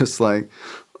 And I was just like,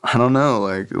 "I don't know,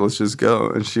 like, let's just go."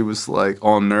 And she was like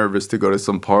all nervous to go to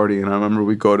some party. And I remember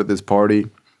we go to this party,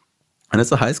 and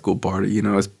it's a high school party,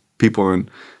 it's people in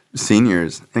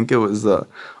seniors. I think it was the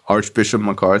Archbishop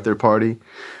MacArthur party,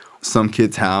 some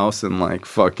kid's house, and like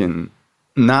fucking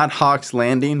not Hawks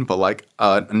Landing, but like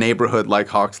a neighborhood like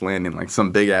Hawks Landing, like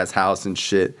some big ass house and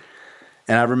shit.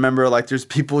 And I remember like there's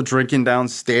people drinking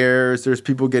downstairs, there's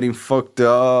people getting fucked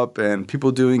up, and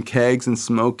people doing kegs and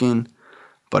smoking.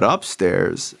 But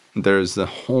upstairs, there's a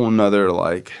whole nother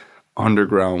like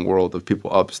underground world of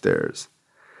people upstairs.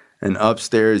 And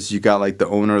upstairs, you got like the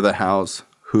owner of the house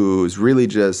who's really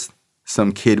just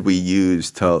some kid we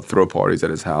used to throw parties at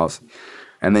his house.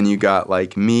 And then you got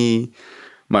like me,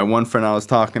 my one friend I was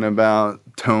talking about,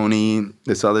 Tony,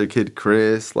 this other kid,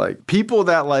 Chris, like people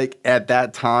that like at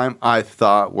that time I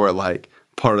thought were like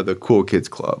part of the cool kids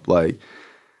club. Like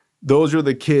those are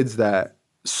the kids that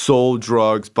sold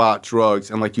drugs, bought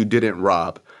drugs, and like you didn't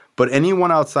rob. But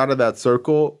anyone outside of that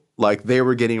circle, like they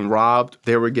were getting robbed,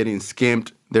 they were getting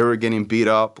skimped, they were getting beat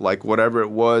up, like whatever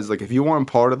it was. Like if you weren't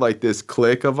part of like this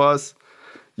clique of us,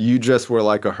 you just were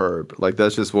like a herb. Like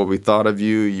that's just what we thought of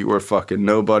you. You were fucking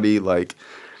nobody, like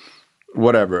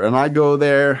whatever. And I go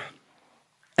there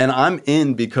and I'm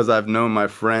in because I've known my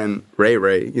friend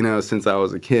Ray, you know, since I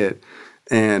was a kid.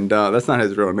 And that's not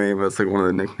his real name. That's like one of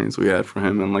the nicknames we had for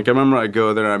him. And like I remember I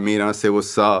go there, I meet him, I say,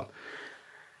 what's up?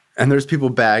 And there's people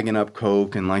bagging up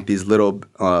coke and like these little,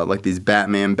 like these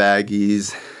Batman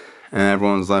baggies. And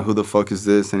everyone's like, who the fuck is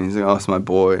this? And he's like, oh, it's my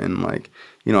boy. And like,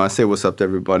 you know, I say what's up to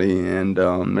everybody. And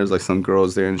there's like some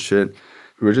girls there and shit.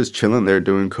 We were just chilling there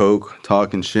doing coke,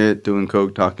 talking shit, doing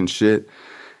coke, talking shit.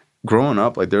 Growing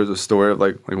up, like there was a story of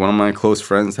like one of my close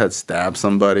friends had stabbed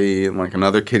somebody and like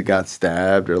another kid got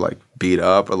stabbed or like beat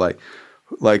up or like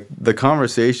the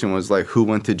conversation was like who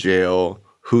went to jail,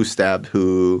 who stabbed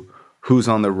who's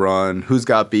on the run, who's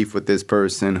got beef with this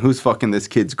person, who's fucking this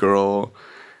kid's girl,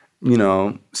 you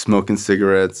know, smoking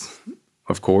cigarettes,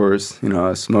 of course. You know,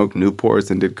 I smoked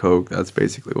Newports and did coke. That's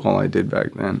basically all I did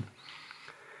back then.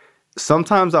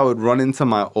 Sometimes I would run into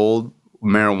my old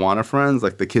marijuana friends,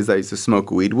 like the kids I used to smoke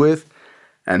weed with,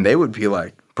 and they would be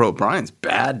like, bro, Bryan's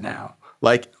bad now.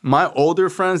 Like my older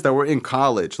friends that were in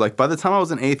college, like by the time I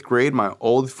was in 8th grade, my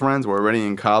old friends were already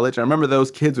in college. I remember those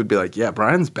kids would be like, yeah,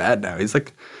 Bryan's bad now. He's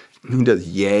like, he does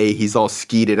yay. He's all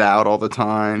skeeted out all the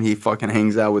time. He fucking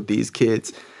hangs out with these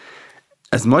kids.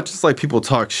 As much as like people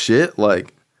talk shit,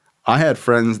 like I had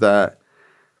friends that,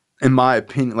 in my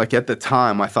opinion, like at the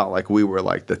time, I thought like we were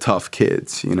like the tough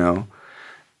kids, you know?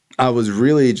 I was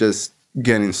really just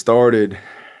getting started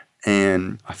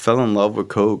and I fell in love with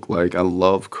coke. Like I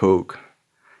love coke.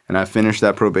 And I finished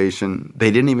that probation.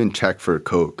 They didn't even check for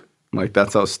coke. Like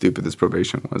that's how stupid this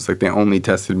probation was. Like they only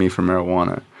tested me for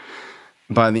marijuana.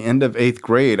 By the end of 8th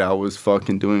grade, I was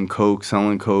fucking doing coke,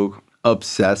 selling coke,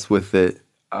 obsessed with it.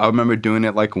 I remember doing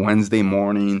it like Wednesday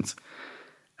mornings.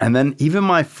 And then even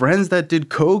my friends that did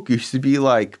coke used to be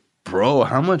like, bro,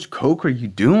 how much coke are you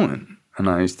doing? And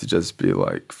I used to just be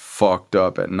like fucked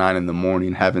up at 9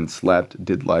 a.m, haven't slept,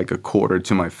 did like a quarter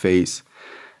to my face.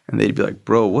 And they'd be like,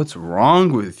 bro, what's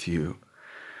wrong with you?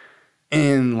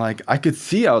 And like, I could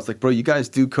see, I was like, bro, you guys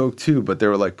do coke too. But they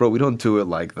were like, bro, we don't do it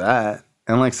like that.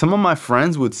 And like some of my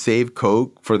friends would save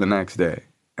coke for the next day.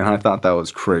 And I thought that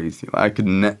was crazy. I could,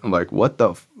 like, what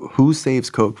the, who saves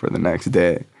coke for the next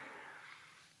day?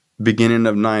 Beginning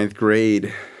of 9th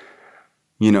grade,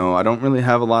 you know, I don't really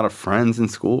have a lot of friends in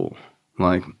school.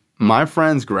 Like, my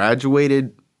friends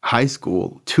graduated high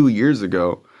school 2 years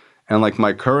ago. And, like,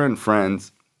 my current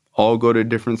friends all go to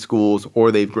different schools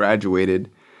or they've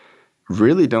graduated.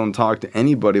 Really don't talk to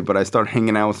anybody, but I start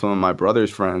hanging out with some of my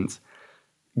brother's friends.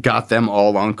 Got them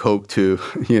all on coke, too,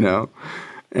 you know?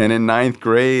 And in 9th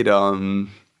grade,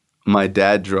 my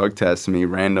dad drug tested me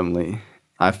randomly.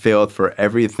 I failed for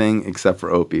everything except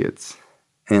for opiates.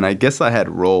 And I guess I had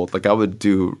rolled. Like, I would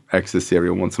do ecstasy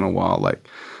every once in a while.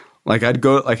 Like I'd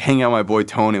go, like, hang out with my boy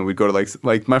Tony. We'd go to,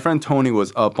 like my friend Tony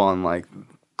was up on, like,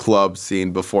 club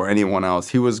scene before anyone else.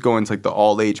 He was going to, like, the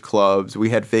all-age clubs. We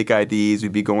had fake IDs.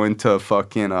 We'd be going to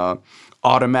fucking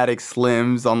Automatic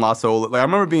Slims on Las Olas. Like, I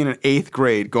remember being in 8th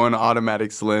grade going to Automatic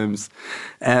Slims.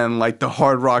 And, like, the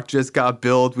Hard Rock just got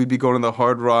built. We'd be going to the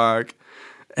Hard Rock.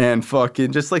 And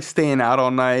fucking just, like, staying out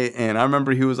all night. And I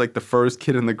remember he was, like, the first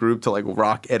kid in the group to, like,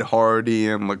 rock Ed Hardy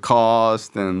and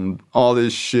Lacoste and all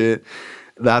this shit.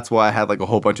 That's why I had, like, a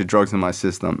whole bunch of drugs in my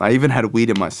system. I even had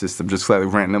weed in my system just because I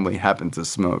randomly happened to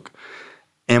smoke.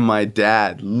 And my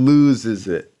dad loses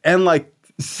it. And, like,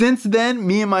 since then,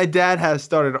 me and my dad have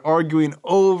started arguing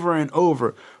over and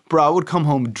over. Bro, I would come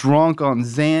home drunk on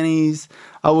Xannies.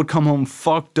 I would come home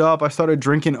fucked up. I started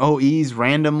drinking OEs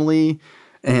randomly.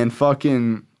 And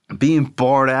fucking being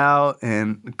barred out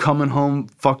and coming home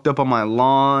fucked up on my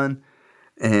lawn.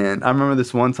 And I remember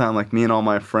this one time, like, me and all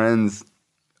my friends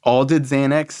all did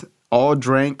Xanax, all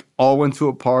drank, all went to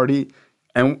a party.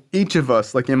 And each of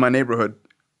us, like in my neighborhood,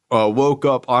 woke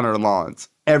up on our lawns.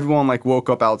 Everyone like woke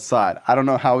up outside. I don't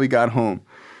know how we got home.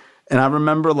 And I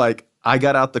remember like I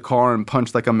got out the car and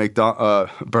punched like a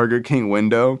Burger King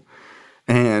window.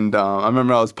 And I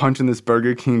remember I was punching this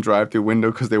Burger King drive-thru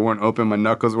window because they weren't open. My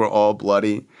knuckles were all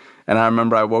bloody. And I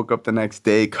remember I woke up the next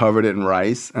day covered in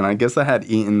rice. And I guess I had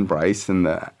eaten rice in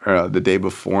the day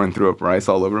before and threw up rice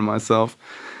all over myself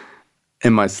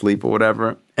in my sleep or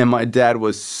whatever. And my dad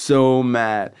was so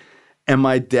mad. And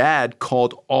my dad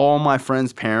called all my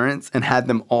friends' parents and had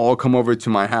them all come over to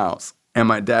my house. And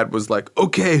my dad was like,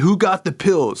 okay, who got the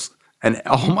pills? And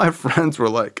all my friends were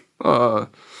like,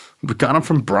 we got them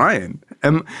from Bryan.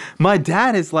 And my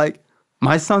dad is like,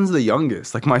 my son's the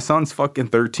youngest. Like, my son's fucking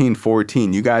 13,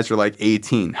 14. You guys are like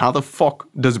 18. How the fuck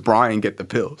does Bryan get the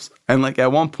pills? And like,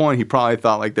 at one point, he probably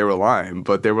thought like they were lying.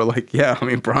 But they were like, yeah, I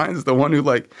mean, Bryan's the one who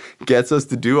like gets us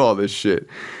to do all this shit.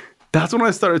 That's when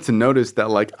I started to notice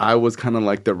that like I was kind of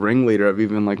like the ringleader of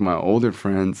even like my older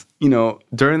friends. You know,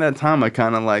 during that time, I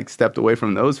kind of like stepped away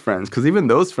from those friends. Because even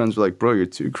those friends were like, bro, you're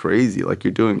too crazy. Like,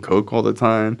 you're doing coke all the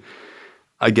time.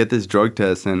 I get this drug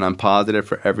test and I'm positive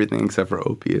for everything except for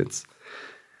opiates.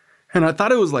 And I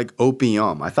thought it was like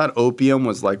opium. I thought opium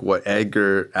was like what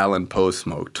Edgar Allan Poe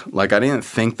smoked. Like, I didn't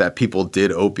think that people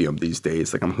did opium these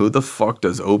days. Like, who the fuck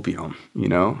does opium, you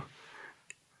know?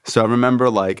 So I remember,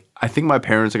 like, I think my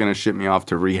parents are going to ship me off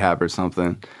to rehab or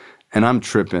something. And I'm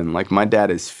tripping. Like, my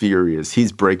dad is furious.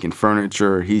 He's breaking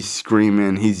furniture. He's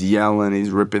screaming. He's yelling. He's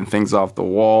ripping things off the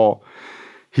wall.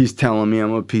 He's telling me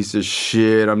I'm a piece of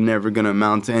shit. I'm never going to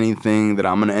amount to anything, that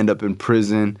I'm going to end up in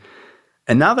prison.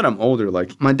 And now that I'm older,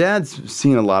 like, my dad's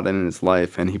seen a lot in his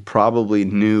life, and he probably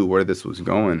knew where this was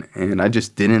going. And I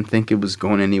just didn't think it was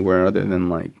going anywhere other than,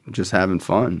 like, just having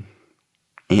fun.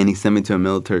 And he sent me to a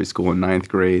military school in 9th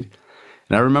grade.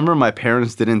 And I remember my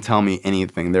parents didn't tell me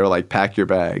anything. They were like, pack your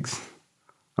bags.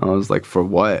 I was like, for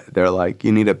what? They're like,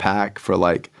 you need to pack for,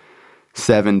 like,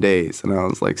 7 days. And I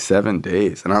was like, 7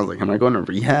 days? And I was like, am I going to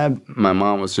rehab? My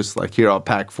mom was just like, here, I'll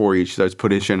pack for you. She starts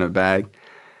putting shit in a bag.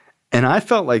 And I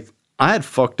felt like I had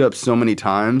fucked up so many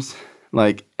times.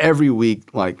 Like, every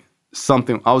week, like,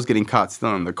 something, I was getting caught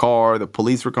stealing the car. The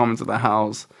police were coming to the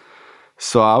house.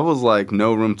 So I was like,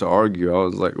 no room to argue. I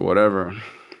was like, whatever.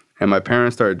 And my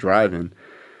parents started driving.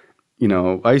 You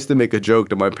know, I used to make a joke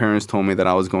that my parents told me that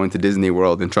I was going to Disney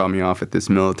World and dropped me off at this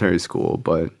military school.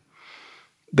 But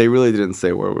they really didn't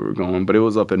say where we were going. But it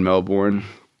was up in Melbourne.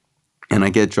 And I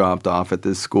get dropped off at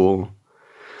this school.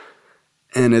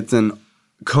 And it's an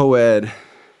co-ed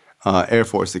Air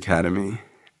Force Academy,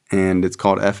 and it's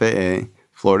called FAA,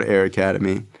 Florida Air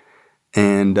Academy,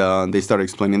 and they start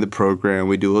explaining the program.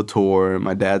 We do a tour,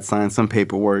 my dad signs some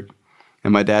paperwork,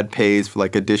 and my dad pays for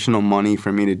like additional money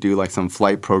for me to do like some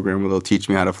flight program where they'll teach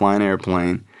me how to fly an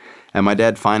airplane, and my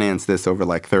dad financed this over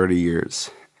like 30 years.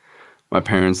 My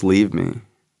parents leave me,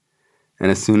 and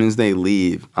as soon as they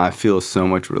leave, I feel so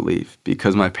much relief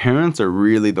because my parents are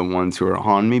really the ones who are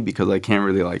on me because I can't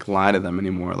really like lie to them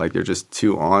anymore. Like, they're just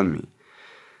too on me.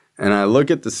 And I look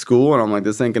at the school and I'm like,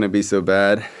 this ain't gonna be so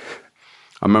bad.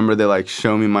 I remember they like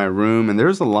show me my room and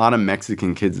there's a lot of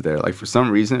Mexican kids there. Like, for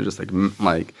some reason, it's just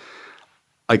like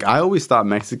I always thought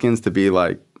Mexicans to be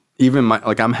like,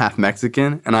 like I'm half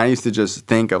Mexican. And I used to just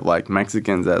think of like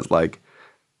Mexicans as like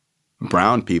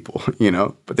brown people, you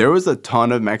know, but there was a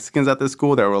ton of Mexicans at this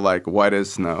school that were like white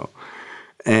as snow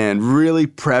and really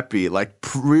preppy, like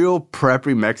real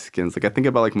preppy Mexicans. Like, I think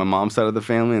about like my mom's side of the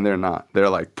family and they're not, they're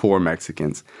like poor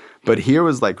Mexicans, but here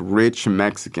was like rich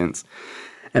Mexicans.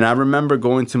 And I remember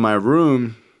going to my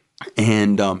room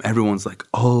and everyone's like,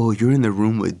 oh, you're in the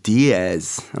room with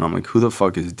Diaz. And I'm like, who the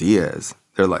fuck is Diaz?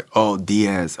 They're like, oh,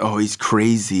 Diaz. Oh, he's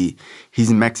crazy.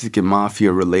 He's Mexican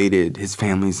mafia related. His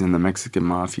family's in the Mexican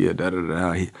mafia. Da da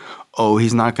da.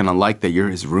 He's not gonna like that you're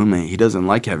his roommate. He doesn't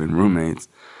like having roommates.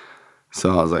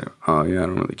 So I was like, oh yeah, I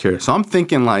don't really care. So I'm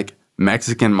thinking like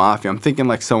Mexican mafia. I'm thinking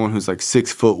like someone who's like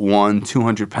 6'1",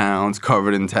 200 pounds,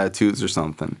 covered in tattoos or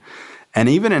something. And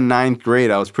even in 9th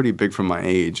grade, I was pretty big for my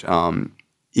age.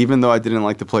 Even though I didn't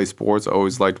like to play sports, I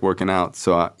always liked working out.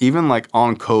 So even like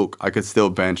on coke, I could still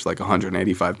bench like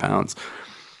 185 pounds.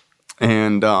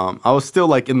 And I was still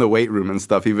like in the weight room and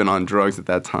stuff, even on drugs at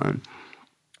that time.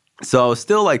 So I was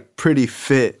still like pretty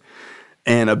fit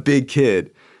and a big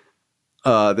kid.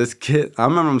 This kid, I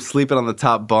remember him sleeping on the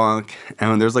top bunk.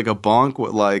 And there's like a bunk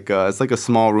with like, it's like a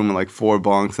small room with like 4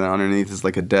 bunks. And underneath is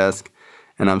like a desk.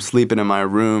 And I'm sleeping in my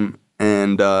room.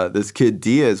 And this kid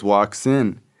Diaz walks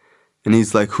in. And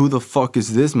he's like, who the fuck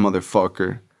is this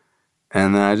motherfucker?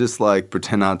 And then I just like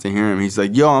pretend not to hear him. He's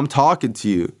like, yo, I'm talking to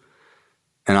you.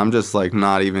 And I'm just like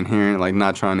not even hearing, like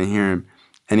not trying to hear him.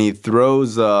 and he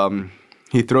throws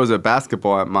a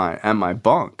basketball at my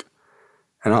bunk.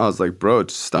 And I was like, bro,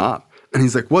 just stop. And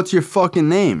he's like, what's your fucking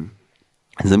name?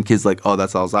 And some kid's like, oh,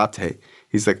 that's Alzate.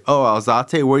 He's like, oh,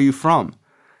 Alzate, where are you from?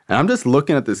 And I'm just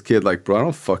looking at this kid like, bro, I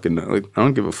don't fucking know. Like, I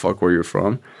don't give a fuck where you're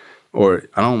from. Or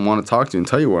I don't want to talk to you and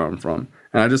tell you where I'm from.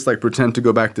 And I just like pretend to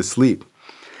go back to sleep.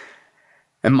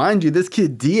 And mind you, this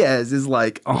kid Diaz is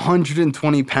like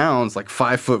 120 pounds, like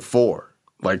 5'4",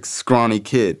 like scrawny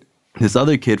kid. This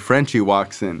other kid, Frenchie,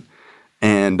 walks in.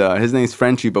 And his name's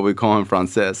Frenchie, but we call him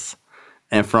Frances.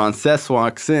 And Frances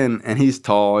walks in, and he's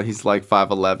tall. He's like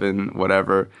 5'11",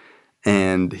 whatever.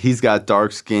 And he's got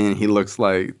dark skin. He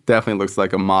definitely looks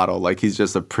like a model. Like, he's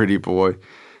just a pretty boy.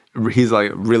 He's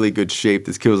like really good shape.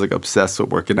 This kid was like obsessed with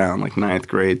working out in like 9th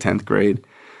grade, 10th grade.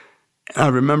 And I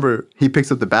remember he picks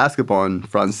up the basketball, and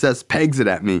Frances pegs it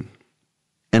at me.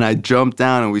 And I jump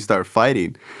down, and we start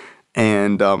fighting.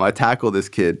 And I tackle this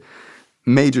kid.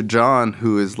 Major John,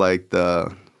 who is like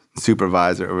the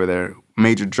supervisor over there,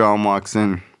 Major John walks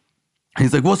in.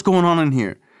 He's like, what's going on in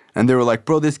here? And they were like,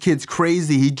 bro, this kid's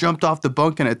crazy. He jumped off the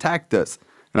bunk and attacked us.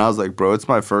 And I was like, bro, it's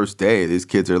my first day. These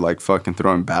kids are like fucking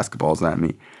throwing basketballs at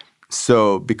me.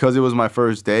 So because it was my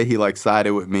first day, he like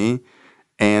sided with me,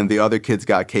 and the other kids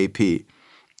got KP.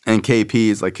 And KP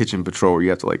is like kitchen patrol, where you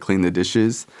have to like clean the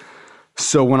dishes.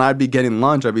 So when I'd be getting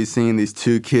lunch, I'd be seeing these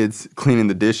two kids cleaning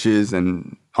the dishes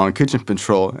and on kitchen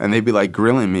patrol, and they'd be like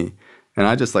grilling me. And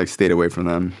I just like stayed away from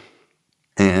them.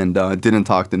 And didn't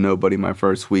talk to nobody my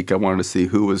first week. I wanted to see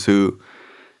who was who.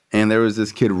 And there was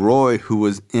this kid, Roy, who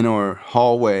was in our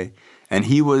hallway, and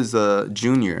he was a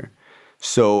junior.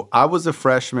 So I was a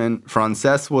freshman,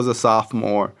 Frances was a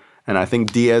sophomore, and I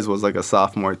think Diaz was like a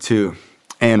sophomore too.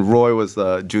 And Roy was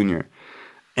a junior.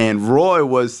 And Roy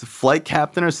was flight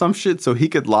captain or some shit, so he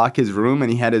could lock his room,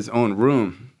 and he had his own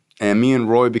room. And me and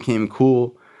Roy became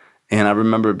cool. And I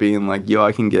remember being like, yo,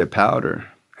 I can get powder.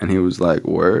 And he was like,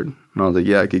 word? And I was like,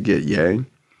 yeah, I could get yay.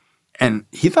 And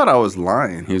he thought I was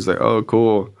lying. He was like, oh,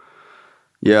 cool.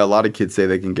 Yeah, a lot of kids say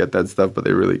they can get that stuff, but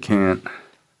they really can't.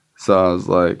 So I was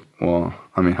like, well,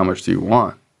 I mean, how much do you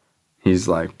want? He's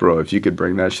like, bro, if you could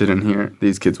bring that shit in here,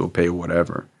 these kids will pay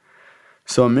whatever.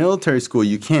 So in military school,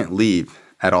 you can't leave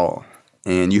at all.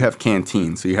 And you have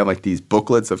canteen. So you have like these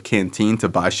booklets of canteen to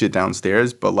buy shit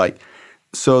downstairs. But like,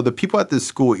 so the people at this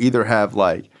school either have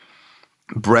like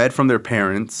bread from their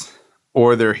parents,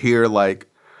 or they're here like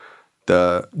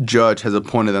the judge has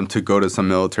appointed them to go to some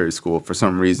military school for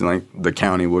some reason. Like the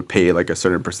county would pay like a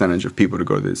certain percentage of people to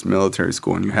go to this military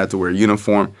school, and you had to wear a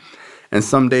uniform. And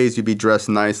some days you'd be dressed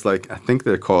nice, like I think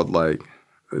they're called like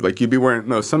you'd be wearing,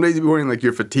 no, some days you'd be wearing like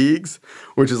your fatigues,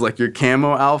 which is like your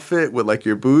camo outfit with like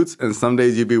your boots. And some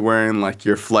days you'd be wearing like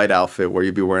your flight outfit, where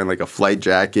you'd be wearing like a flight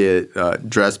jacket,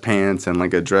 dress pants, and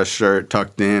like a dress shirt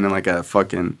tucked in, and like a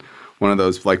fucking one of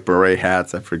those like beret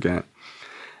hats, I forget.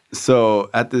 So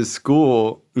at this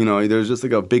school, you know, there's just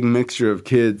like a big mixture of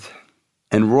kids.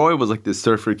 And Roy was like this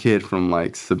surfer kid from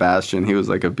like Sebastian. He was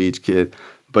like a beach kid,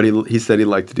 but he said he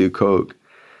liked to do coke.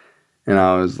 And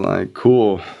I was like,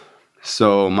 cool.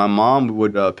 So my mom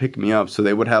would pick me up. So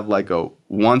they would have like a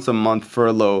once a month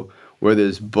furlough where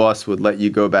this bus would let you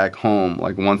go back home.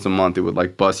 Like once a month, it would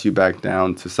like bus you back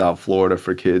down to South Florida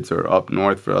for kids, or up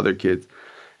north for other kids.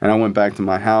 And I went back to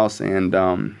my house, and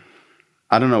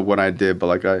I don't know what I did, but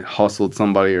like I hustled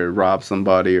somebody or robbed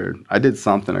somebody, or I did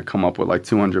something to come up with like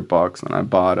 $200, and I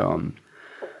bought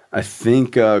I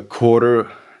think a quarter,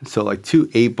 so like 2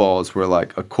 8-balls were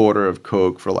like a quarter of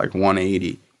coke for like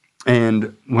 $1.80.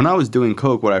 And when I was doing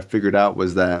coke, what I figured out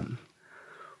was that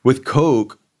with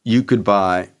coke you could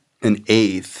buy an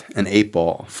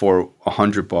 8-ball for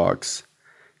 $100.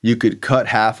 You could cut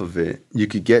half of it, you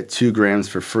could get 2 grams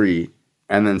for free,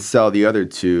 and then sell the other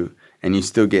 2. And you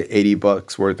still get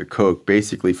 $80 worth of coke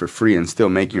basically for free, and still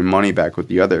make your money back with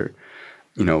the other,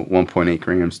 1.8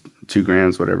 grams, 2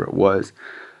 grams, whatever it was.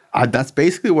 That's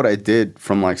basically what I did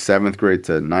from like 7th grade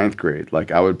to 9th grade.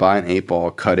 Like I would buy an 8-ball,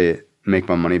 cut it, make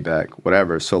my money back,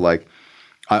 whatever. So like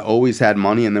I always had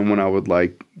money, and then when I would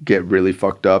like get really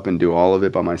fucked up and do all of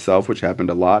it by myself, which happened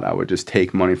a lot, I would just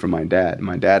take money from my dad.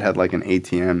 My dad had like an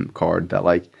ATM card that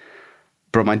like,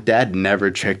 bro, my dad never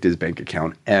checked his bank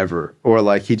account ever. Or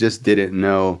like he just didn't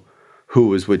know who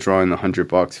was withdrawing the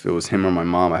 $100, if it was him or my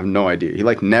mom. I have no idea. He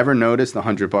like never noticed the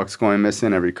 $100 going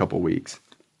missing every couple weeks.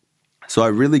 So I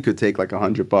really could take like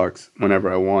 $100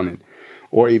 whenever I wanted,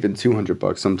 or even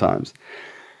 $200 sometimes.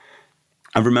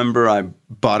 I remember I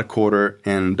bought a quarter,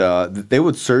 and they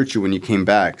would search you when you came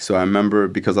back. So I remember,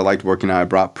 because I liked working out, I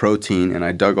brought protein, and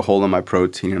I dug a hole in my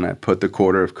protein, and I put the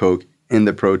quarter of coke in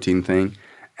the protein thing.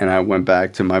 And I went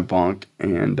back to my bunk,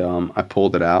 and I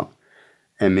pulled it out.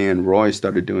 and me and Roy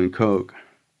started doing coke.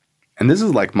 And this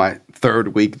is like my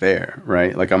third week there,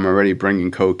 right? Like I'm already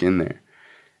bringing coke in there.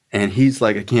 And he's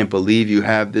like, I can't believe you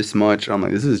have this much. I'm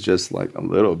like, this is just like a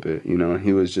little bit, you know? And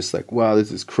he was just like, wow,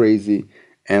 this is crazy.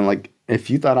 And like, if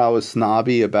you thought I was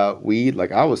snobby about weed,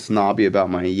 like I was snobby about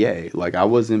my yay. Like I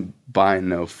wasn't buying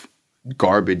no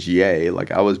garbage yay.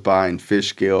 Like I was buying fish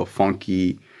scale,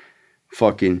 funky,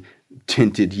 fucking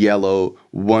tinted yellow,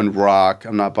 one rock.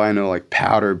 I'm not buying no like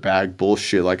powder bag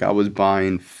bullshit. Like I was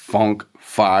buying funk,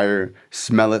 fire,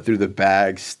 smell it through the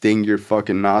bag, sting your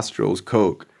fucking nostrils,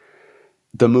 coke.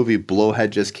 The movie Blow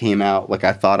had just came out. Like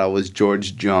I thought I was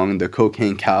George Jung. The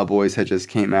Cocaine Cowboys had just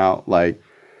came out. Like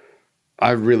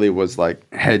I really was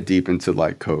like head deep into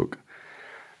like coke.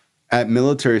 At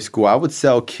military school, I would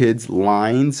sell kids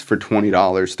lines for $20,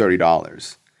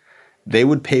 $30. They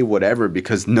would pay whatever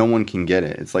because no one can get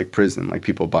it. It's like prison. Like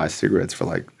people buy cigarettes for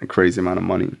like a crazy amount of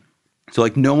money. So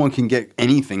like no one can get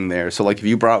anything there. So like if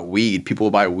you brought weed, people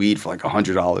will buy weed for like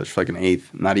 $100 for like an eighth,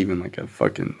 not even like a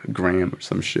fucking gram or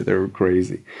some shit. They were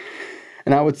crazy.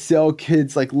 And I would sell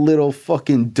kids like little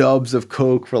fucking dubs of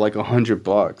coke for like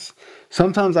 $100.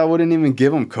 Sometimes I wouldn't even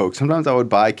give them coke. Sometimes I would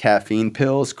buy caffeine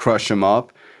pills, crush them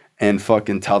up, and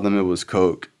fucking tell them it was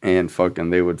coke, and fucking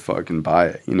they would fucking buy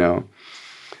it, you know?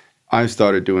 I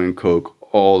started doing coke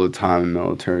all the time in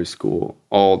military school,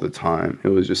 all the time. It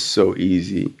was just so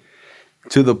easy.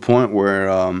 To the point where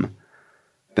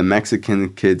the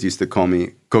Mexican kids used to call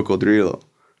me Cocodrilo.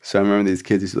 So I remember these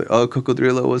kids used to be like, oh,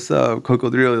 Cocodrilo, what's up?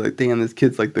 Cocodrilo, like, damn, this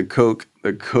kid's like the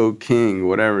coke king,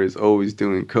 whatever, is always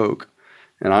doing coke.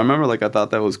 And I remember, like, I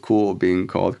thought that was cool being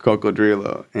called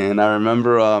Cocodrilo. And I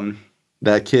remember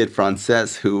that kid,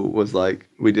 Frances, who was like,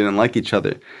 we didn't like each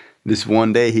other. This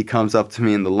one day, he comes up to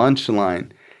me in the lunch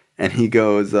line, and he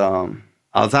goes,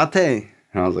 Alzate.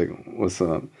 And I was like, what's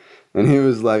up? And he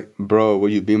was like, bro, will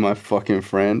you be my fucking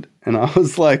friend? And I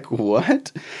was like,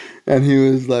 what? And he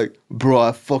was like, bro,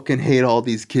 I fucking hate all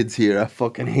these kids here. I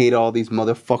fucking hate all these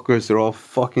motherfuckers. They're all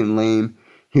fucking lame.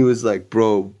 He was like,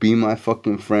 bro, be my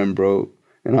fucking friend, bro.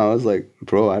 And I was like,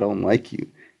 bro, I don't like you.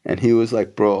 And he was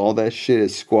like, bro, all that shit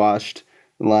is squashed.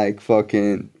 Like,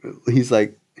 fucking, he's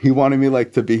like, he wanted me,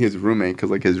 like, to be his roommate because,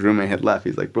 like, his roommate had left.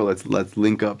 He's like, bro, let's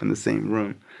link up in the same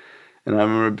room. And I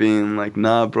remember being like,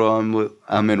 nah, bro,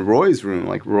 I'm in Roy's room.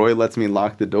 Like, Roy lets me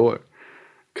lock the door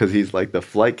because he's, like, the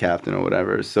flight captain or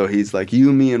whatever. So he's like,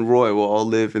 you, me, and Roy will all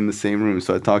live in the same room.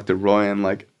 So I talked to Roy, and,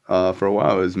 like, for a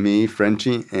while, it was me,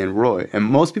 Frenchie, and Roy. And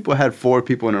most people had 4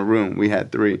 people in a room. We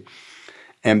had 3.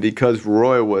 And because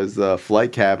Roy was a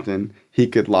flight captain, he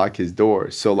could lock his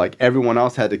door. So, like, everyone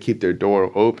else had to keep their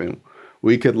door open.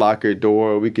 We could lock our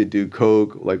door. We could do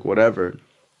coke, like, whatever.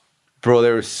 Bro,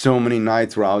 there were so many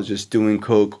nights where I was just doing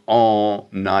coke all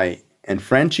night. And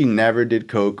Frenchie never did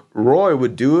coke. Roy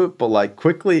would do it, but, like,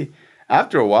 quickly,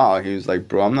 after a while, he was like,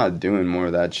 bro, I'm not doing more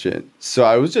of that shit. So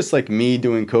I was just, like, me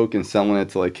doing coke and selling it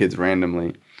to, like, kids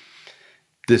randomly.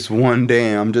 This one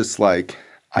day, I'm just like,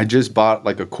 I just bought,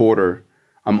 like, a quarter.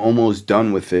 I'm almost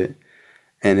done with it.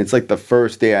 And it's like the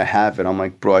first day I have it. I'm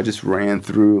like, bro, I just ran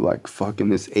through like fucking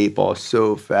this 8-ball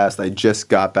so fast. I just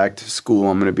got back to school.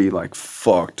 I'm going to be like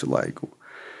fucked. Like,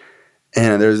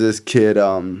 and there's this kid,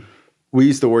 we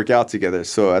used to work out together.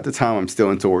 So at the time I'm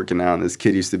still into working out. And this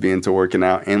kid used to be into working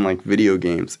out and like video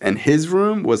games. And his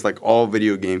room was like all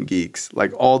video game geeks.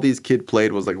 Like all these kids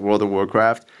played was like World of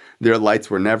Warcraft. Their lights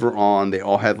were never on. They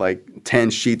all had like 10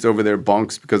 sheets over their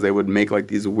bunks because they would make like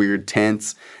these weird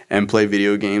tents and play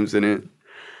video games in it.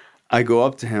 I go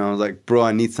up to him. I was like, bro,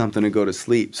 I need something to go to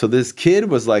sleep. So this kid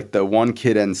was like the one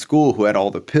kid in school who had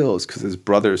all the pills because his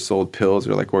brother sold pills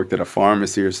or like worked at a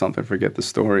pharmacy or something. I forget the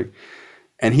story.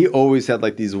 And he always had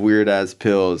like these weird ass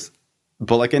pills.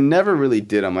 But like I never really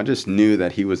did them. I just knew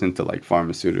that he was into like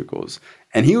pharmaceuticals.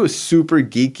 And he was super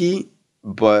geeky,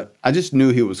 but I just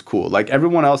knew he was cool. Like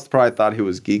everyone else probably thought he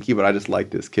was geeky, but I just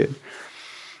liked this kid.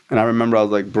 And I remember I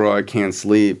was like, bro, I can't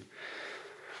sleep.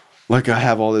 Like, I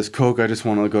have all this coke. I just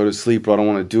want to go to sleep, but I don't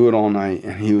want to do it all night.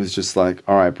 And he was just like,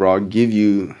 all right, bro, I'll give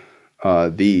you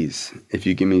these if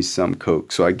you give me some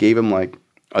coke. So I gave him like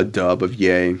a dub of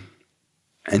yay.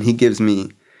 And he gives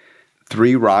me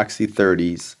 3 Roxy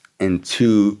 30s and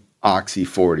 2 Oxy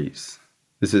 40s.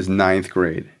 This is 9th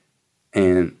grade.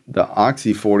 And the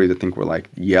Oxy 40s, I think, were like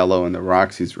yellow, and the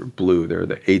Roxys were blue. They're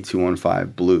the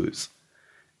 8215 blues.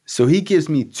 So he gives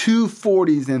me 2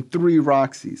 40s and 3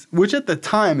 Roxys, which at the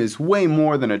time is way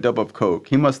more than a dub of coke.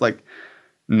 He must like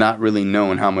not really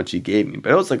known how much he gave me,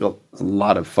 but it was like a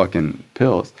lot of fucking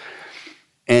pills.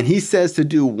 And he says to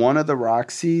do one of the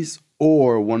Roxys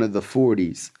or one of the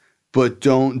 40s, but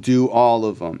don't do all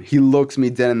of them. He looks me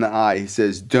dead in the eye. He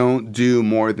says, don't do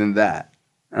more than that.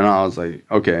 And I was like,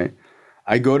 okay.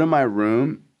 I go to my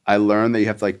room. I learned that you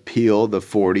have to like peel the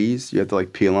 40s. You have to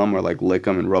like peel them or like lick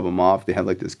them and rub them off. They have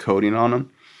like this coating on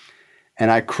them.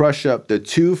 And I crush up the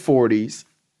 2 40s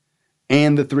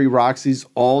and the 3 Roxys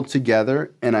all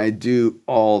together. And I do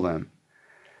all of them.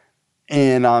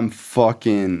 And I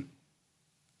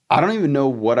don't even know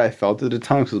what I felt at the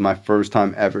time because it was my first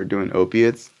time ever doing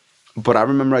opiates. But I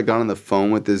remember I got on the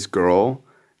phone with this girl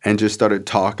and just started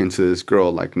talking to this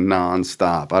girl like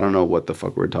nonstop. I don't know what the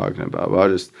fuck we're talking about, but I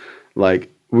just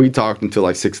like, we talked until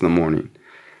like 6 a.m.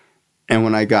 And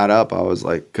when I got up, I was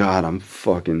like, God, I'm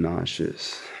fucking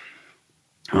nauseous.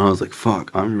 And I was like,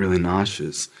 fuck, I'm really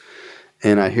nauseous.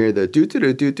 And I hear the do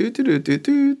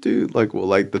like, well,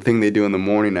 like the thing they do in the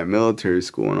morning at military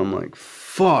school. And I'm like,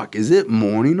 fuck, is it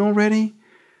morning already?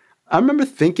 I remember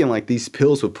thinking like these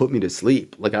pills would put me to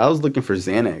sleep. Like I was looking for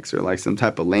Xanax or like some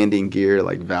type of landing gear,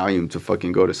 like Valium to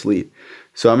fucking go to sleep.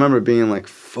 So I remember being like,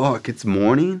 fuck, it's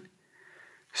morning?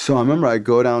 So I remember I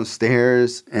go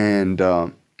downstairs and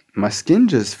my skin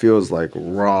just feels like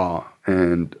raw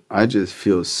and I just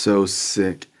feel so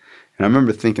sick. And I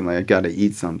remember thinking like I gotta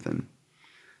eat something.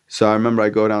 So I remember I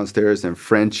go downstairs and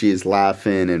Frenchie is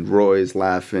laughing and Roy is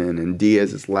laughing and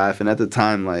Diaz is laughing. At the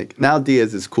time, like, now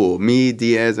Diaz is cool. Me,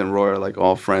 Diaz, and Roy are like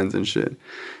all friends and shit.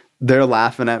 They're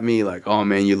laughing at me like, oh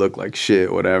man, you look like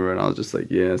shit, whatever. And I was just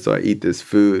like, yeah. So I eat this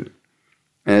food.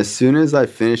 And as soon as I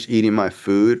finish eating my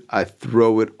food, I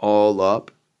throw it all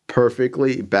up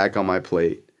perfectly back on my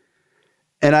plate.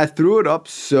 And I threw it up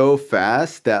so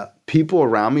fast that people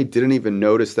around me didn't even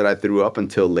notice that I threw up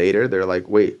until later. They're like,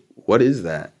 wait, what is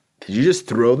that? Did you just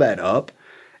throw that up?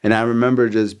 And I remember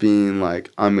just being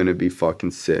like, I'm going to be fucking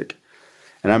sick.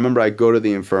 And I remember I go to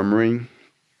the infirmary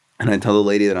and I tell the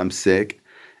lady that I'm sick.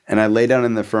 And I lay down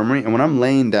in the infirmary. And when I'm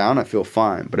laying down, I feel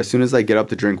fine. But as soon as I get up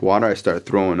to drink water, I start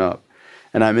throwing up.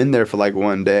 And I'm in there for like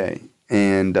one day.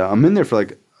 And I'm in there for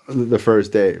like the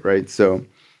first day, right? So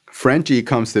Frenchie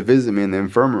comes to visit me in the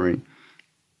infirmary.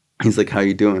 He's like, how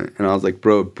you doing? And I was like,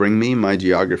 bro, bring me my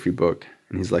geography book.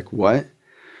 And he's like, what?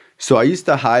 So I used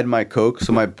to hide my Coke.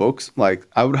 So my books, like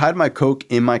I would hide my Coke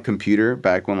in my computer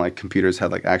back when like computers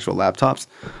had like actual laptops.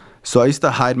 So I used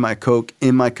to hide my Coke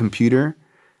in my computer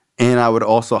and I would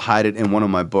also hide it in one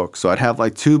of my books. So I'd have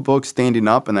like 2 books standing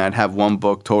up and then I'd have one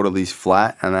book totally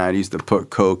flat and then I'd used to put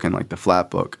Coke in like the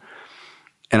flat book.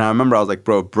 And I remember I was like,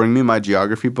 bro, bring me my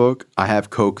geography book. I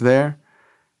have Coke there.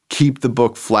 Keep the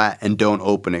book flat and don't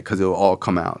open it because it will all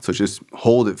come out. So just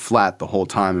hold it flat the whole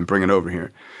time and bring it over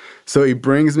here. So he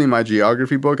brings me my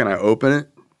geography book and I open it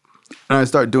and I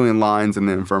start doing lines in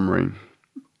the infirmary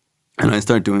and I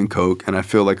start doing Coke and I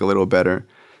feel like a little better.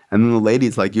 And then the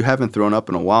lady's like, you haven't thrown up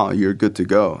in a while. You're good to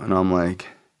go. And I'm like,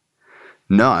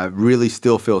 no, I really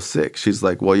still feel sick. She's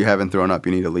like, well, you haven't thrown up.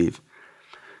 You need to leave.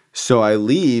 So I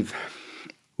leave.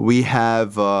 We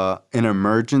have an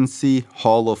emergency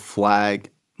hall of flag.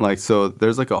 Like, so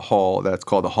there's like a hall that's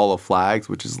called the Hall of Flags,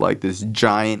 which is like this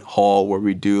giant hall where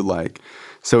we do like,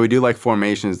 so we do like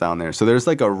formations down there. So there's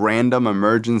like a random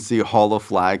emergency Hall of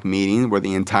Flag meeting where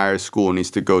the entire school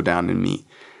needs to go down and meet.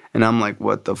 And I'm like,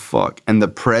 what the fuck? And the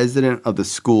president of the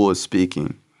school is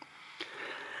speaking.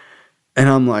 And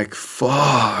I'm like,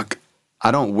 fuck.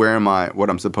 I don't wear what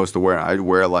I'm supposed to wear. I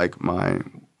wear like my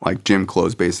like gym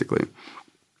clothes basically.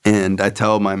 And I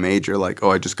tell my major like,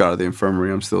 oh, I just got out of the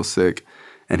infirmary. I'm still sick.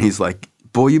 And he's like,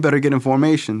 boy, you better get in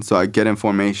formation. So I get in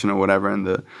formation or whatever. And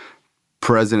the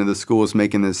president of the school is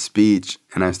making this speech.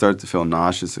 And I start to feel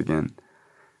nauseous again.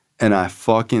 And I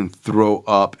fucking throw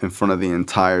up in front of the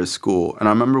entire school. And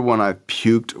I remember when I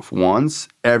puked once,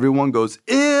 everyone goes,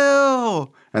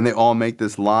 ew! And they all make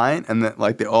this line. And then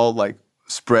like they all like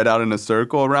spread out in a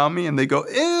circle around me. And they go,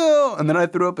 ew! And then I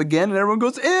threw up again. And everyone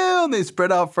goes, ew! And they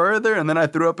spread out further. And then I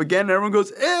threw up again. And everyone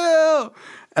goes, ew!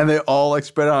 And they all like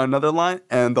spread out another line.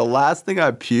 And the last thing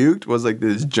I puked was like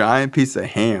this giant piece of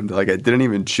ham that like I didn't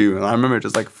even chew. And I remember it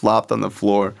just like flopped on the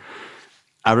floor.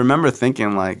 I remember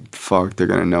thinking like, fuck, they're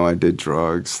going to know I did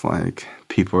drugs. Like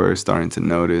people are starting to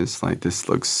notice like this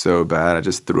looks so bad. I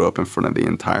just threw up in front of the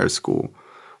entire school.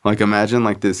 Like imagine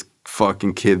like this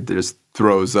fucking kid just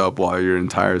throws up while your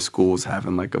entire school is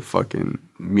having like a fucking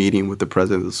meeting with the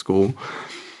president of the school.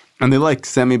 And they like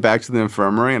sent me back to the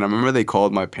infirmary. And I remember they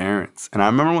called my parents. And I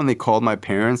remember when they called my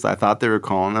parents, I thought they were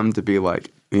calling them to be like,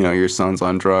 you know, your son's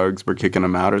on drugs. We're kicking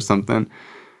him out or something.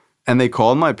 And they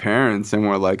called my parents and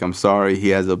were like, I'm sorry, he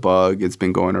has a bug. It's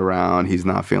been going around. He's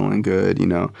not feeling good, you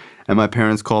know. And my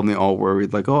parents called me all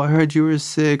worried, like, oh, I heard you were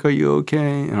sick. Are you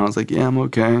okay? And I was like, yeah, I'm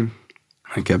okay.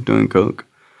 I kept doing Coke.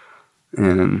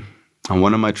 And on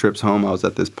one of my trips home, I was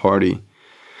at this party.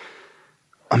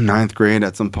 I'm ninth grade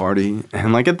at some party.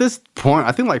 And like at this point,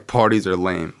 I think like parties are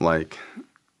lame. Like,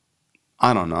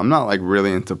 I don't know. I'm not like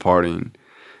really into partying.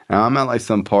 And I'm at like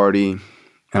some party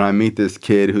and I meet this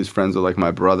kid who's friends with like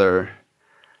my brother.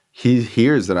 He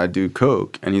hears that I do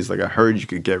coke. And he's like, I heard you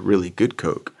could get really good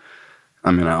coke.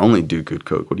 I mean, I only do good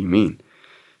coke. What do you mean?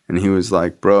 And he was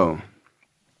like, bro,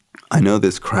 I know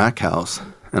this crack house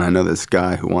and I know this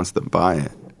guy who wants to buy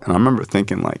it. And I remember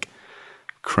thinking like,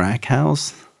 crack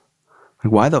house?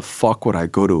 Like, why the fuck would I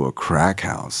go to a crack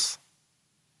house?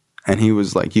 And he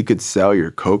was like, you could sell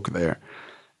your coke there.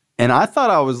 And I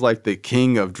thought I was like the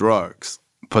king of drugs.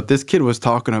 But this kid was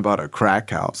talking about a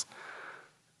crack house.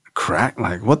 Crack?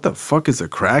 Like, what the fuck is a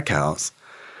crack house?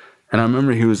 And I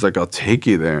remember he was like, I'll take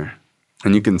you there.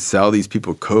 And you can sell these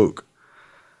people coke.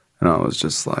 And I was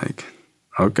just like,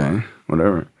 okay,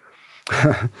 whatever.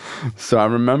 So I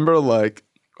remember like,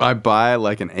 I buy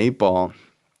like an 8-ball.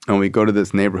 And we go to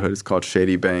this neighborhood. It's called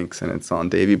Shady Banks. And it's on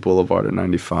Davie Boulevard at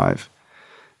 95.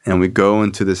 And we go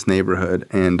into this neighborhood,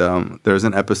 and there's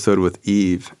an episode with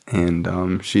Eve,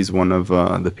 and she's one of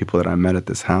the people that I met at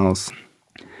this house.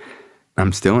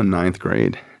 I'm still in ninth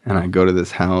grade, and I go to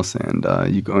this house, and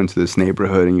you go into this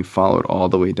neighborhood, and you follow it all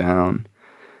the way down.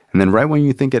 And then right when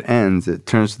you think it ends, it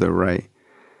turns to the right.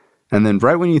 And then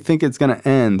right when you think it's going to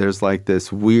end, there's like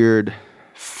this weird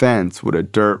fence with a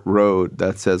dirt road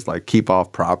that says like, keep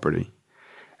off property.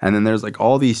 And then there's like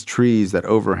all these trees that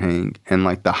overhang, and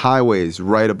like the highway is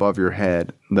right above your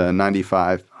head, the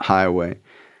 95 highway.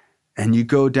 And you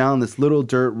go down this little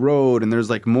dirt road and there's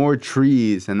like more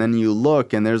trees. And then you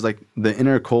look and there's like the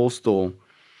intercoastal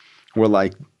where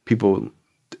like people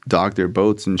dock their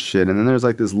boats and shit. And then there's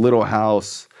like this little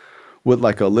house with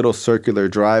like a little circular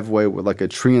driveway with like a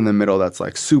tree in the middle that's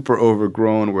like super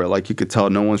overgrown, where like you could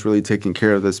tell no one's really taking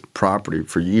care of this property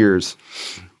for years.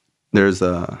 There's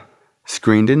a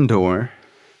screened-in door.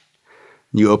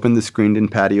 You open the screened-in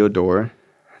patio door.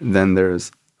 Then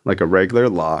there's like a regular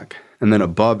lock. And then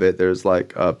above it, there's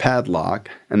like a padlock.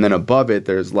 And then above it,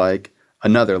 there's like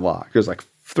another lock. There's like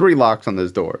 3 locks on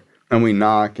this door. And we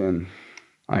knock, and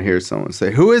I hear someone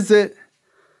say, who is it?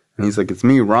 And he's like, it's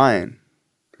me, Ryan.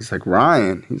 He's like,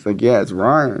 Ryan? He's like, yeah, it's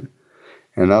Ryan.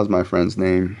 And that was my friend's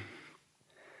name.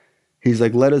 He's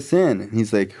like, let us in. And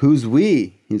he's like, who's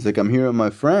we? He's like, I'm here with my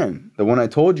friend, the one I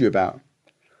told you about.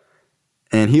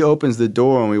 And he opens the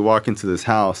door, and we walk into this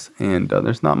house, and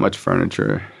there's not much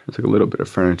furniture. There's like a little bit of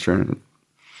furniture. And it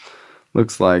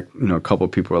looks like, you know, a couple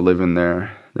of people are living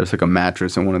there. There's like a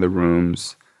mattress in one of the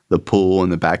rooms. The pool in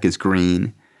the back is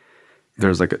green.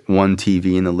 There's like one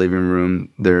TV in the living room.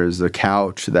 There's a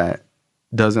couch that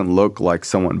doesn't look like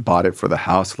someone bought it for the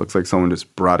house. It looks like someone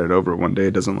just brought it over one day.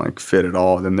 It doesn't like fit at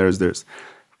all. Then there's this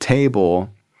table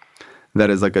that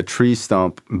is like a tree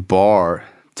stump bar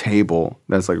table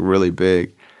that's like really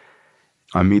big.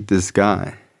 I meet this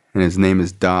guy, and his name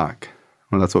is Doc.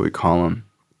 Well, that's what we call him.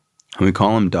 And we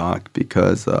call him Doc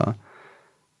because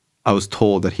I was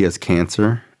told that he has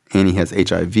cancer and he has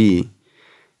HIV,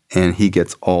 and he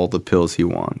gets all the pills he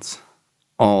wants.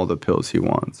 All the pills he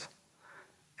wants.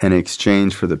 And in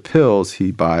exchange for the pills,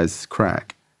 he buys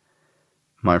crack.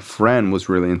 My friend was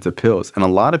really into pills. And a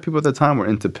lot of people at the time were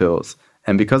into pills.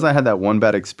 And because I had that one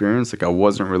bad experience, like I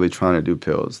wasn't really trying to do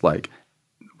pills. Like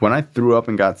when I threw up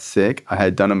and got sick, I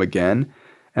had done them again.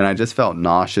 And I just felt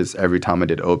nauseous every time I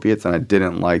did opiates. And I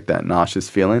didn't like that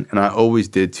nauseous feeling. And I always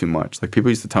did too much. Like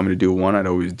people used to tell me to do 1, I'd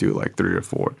always do like 3 or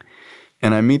 4.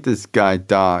 And I meet this guy,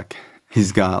 Doc.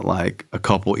 He's got like a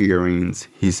couple earrings.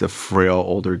 He's a frail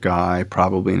older guy,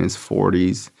 probably in his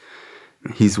 40s.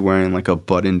 He's wearing like a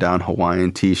button-down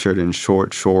Hawaiian t-shirt and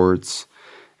short shorts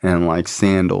and like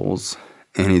sandals.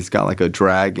 And he's got like a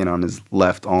dragon on his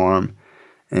left arm.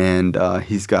 And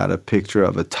he's got a picture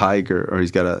of a tiger, or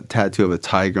he's got a tattoo of a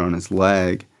tiger on his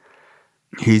leg.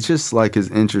 He just like is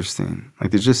interesting.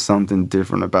 Like there's just something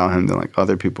different about him than like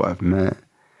other people I've met.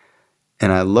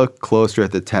 And I look closer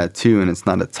at the tattoo, and it's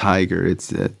not a tiger,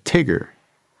 it's a Tigger.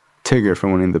 Tigger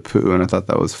from Winnie the Pooh, and I thought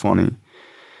that was funny.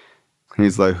 And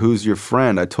he's like, who's your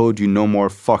friend? I told you no more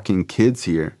fucking kids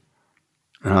here.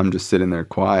 And I'm just sitting there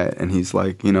quiet, and he's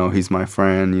like, you know, he's my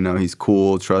friend, you know, he's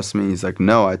cool, trust me. He's like,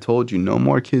 no, I told you no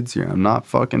more kids here. I'm not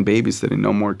fucking babysitting,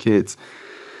 no more kids.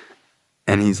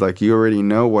 And he's like, you already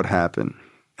know what happened.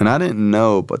 And I didn't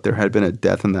know, but there had been a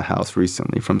death in the house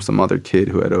recently from some other kid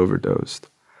who had overdosed.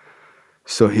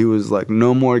 So he was like,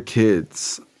 no more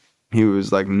kids. He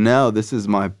was like, no, this is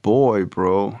my boy,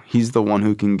 bro. He's the one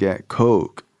who can get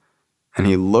coke. And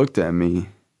he looked at me,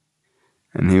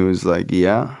 and he was like,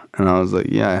 yeah? And I was like,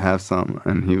 yeah, I have some.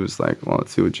 And he was like, well,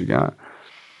 let's see what you got.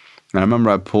 And I remember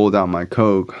I pulled out my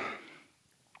coke,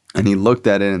 And he looked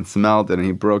at it and smelled it, and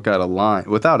he broke out a line.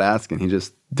 Without asking, he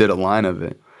just did a line of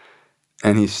it.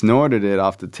 And he snorted it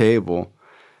off the table.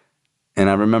 And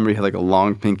I remember he had like a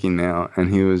long pinky nail,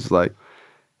 and he was like,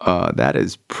 that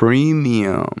is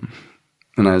premium.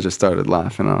 And I just started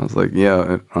laughing. I was like,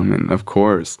 yeah, I mean, of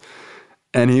course.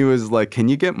 And he was like, can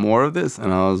you get more of this?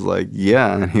 And I was like,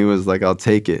 yeah. And he was like, I'll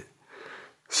take it.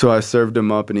 So I served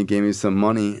him up, and he gave me some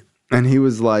money. And he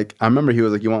was like, I remember he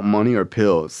was like, you want money or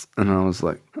pills? And I was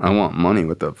like, I want money.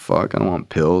 What the fuck? I don't want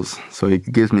pills. So he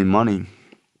gives me money.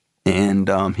 And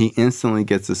he instantly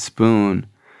gets a spoon,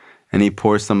 and he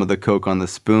pours some of the Coke on the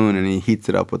spoon, and he heats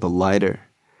it up with a lighter.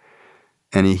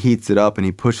 And he heats it up, and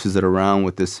he pushes it around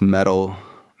with this metal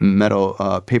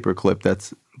paper clip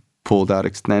that's pulled out,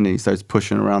 extended. He starts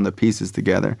pushing around the pieces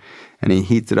together, and he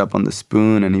heats it up on the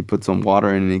spoon, and he puts some water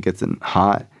in, and he gets it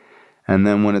hot. And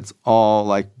then when it's all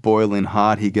like boiling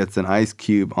hot, he gets an ice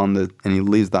cube and he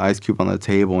leaves the ice cube on the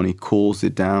table, and he cools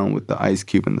it down with the ice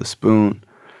cube and the spoon.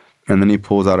 And then he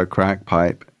pulls out a crack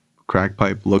pipe. Crack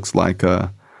pipe looks like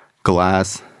a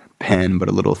glass pen, but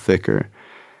a little thicker.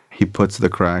 He puts the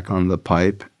crack on the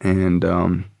pipe,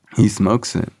 and he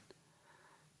smokes it.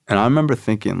 And I remember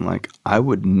thinking, like, I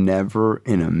would never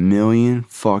in a million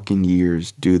fucking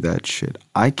years do that shit.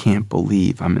 I can't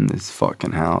believe I'm in this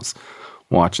fucking house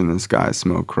watching this guy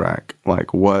smoke crack.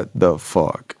 Like, what the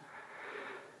fuck?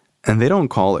 And they don't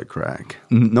call it crack.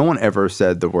 No one ever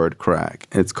said the word crack.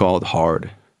 It's called hard.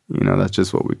 You know, that's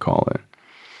just what we call it.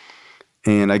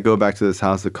 And I go back to this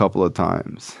house a couple of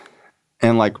times.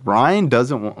 And like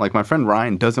my friend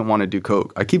Ryan doesn't want to do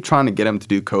coke. I keep trying to get him to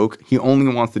do coke. He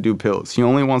only wants to do pills. He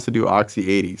only wants to do Oxy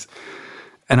 80s.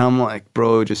 And I'm like,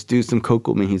 bro, just do some coke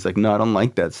with me. He's like, no, I don't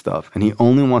like that stuff. And he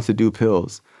only wants to do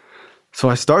pills. So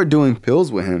I start doing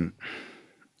pills with him.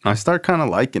 I start kind of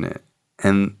liking it.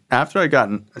 And after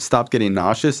I stopped getting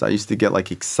nauseous, I used to get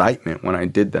like excitement when I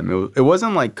did them. It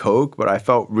wasn't like coke, but I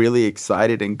felt really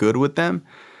excited and good with them.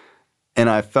 And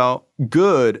I felt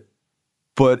good.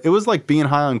 But it was like being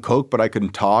high on coke, but I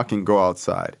couldn't talk and go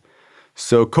outside.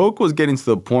 So coke was getting to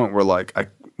the point where like I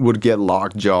would get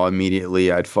lockjaw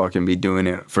immediately. I'd fucking be doing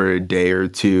it for a day or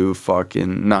two,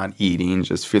 fucking not eating,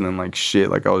 just feeling like shit.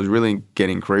 Like I was really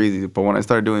getting crazy. But when I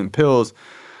started doing pills,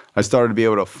 I started to be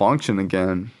able to function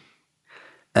again.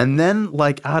 And then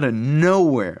like out of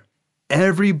nowhere,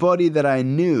 everybody that I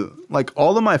knew, like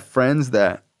all of my friends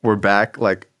that were back,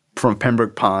 like from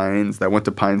Pembroke Pines, that went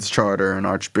to Pines Charter and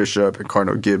Archbishop and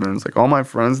Cardinal Gibbons, like all my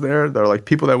friends there, they're like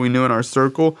people that we knew in our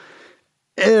circle,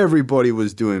 everybody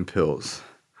was doing pills.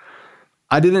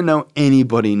 I didn't know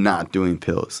anybody not doing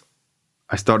pills.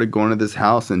 I started going to this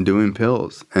house and doing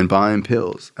pills and buying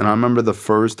pills. And I remember the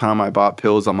first time I bought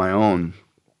pills on my own,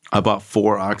 I bought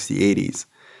 4 Oxy 80s,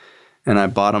 and I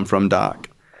bought them from Doc.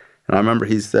 And I remember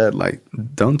he said, like,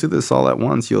 don't do this all at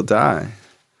once, you'll die.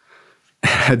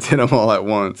 I did them all at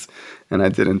once, and I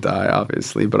didn't die,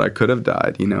 obviously, but I could have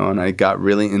died, you know, and I got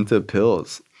really into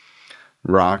pills.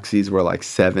 Roxy's were like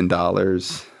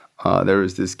 $7. There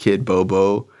was this kid,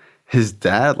 Bobo. His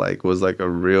dad, like, was like a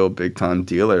real big-time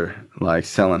dealer, like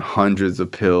selling hundreds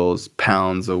of pills,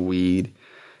 pounds of weed.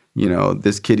 You know,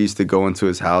 this kid used to go into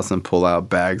his house and pull out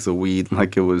bags of weed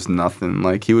like it was nothing.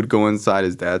 Like, he would go inside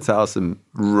his dad's house and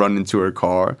run into her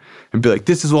car and be like,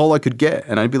 this is all I could get.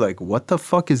 And I'd be like, what the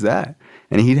fuck is that?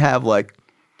 And he'd have like,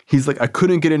 he's like, I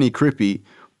couldn't get any Crippy,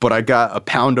 but I got a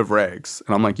pound of regs.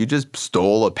 And I'm like, you just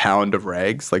stole a pound of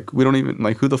regs? Like, we don't even,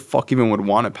 like, who the fuck even would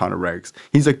want a pound of regs?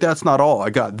 He's like, that's not all. I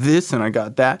got this and I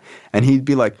got that. And he'd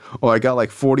be like, oh, I got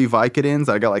like 40 Vicodins.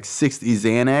 I got like 60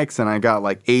 Xanax, and I got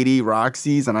like 80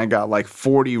 Roxys, and I got like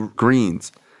 40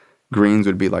 Greens. Greens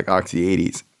would be like Oxy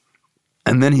 80s.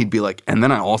 And then he'd be like, and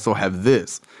then I also have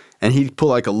this. And he'd put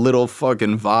like a little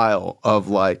fucking vial of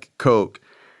like Coke.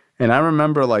 And I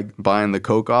remember like buying the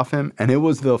Coke off him, and it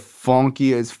was the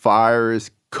funkiest, fireest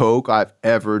Coke I've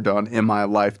ever done in my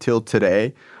life till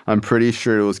today. I'm pretty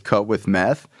sure it was cut with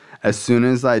meth. As soon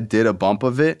as I did a bump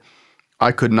of it,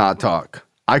 I could not talk.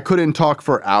 I couldn't talk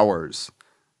for hours.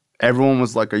 Everyone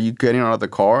was like, are you getting out of the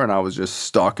car? And I was just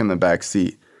stuck in the back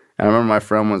seat. And I remember my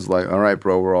friend was like, all right,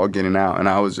 bro, we're all getting out. And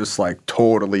I was just like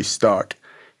totally stuck.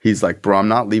 He's like, bro, I'm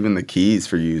not leaving the keys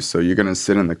for you, so you're going to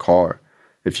sit in the car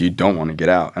if you don't want to get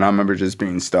out. And I remember just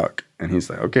being stuck. And he's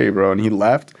like, okay, bro. And he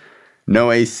left. No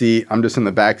AC. I'm just in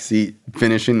the back seat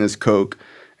finishing this Coke,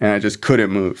 and I just couldn't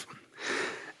move.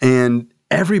 And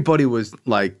everybody was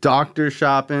like doctor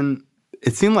shopping.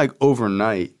 It seemed like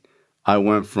overnight I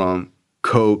went from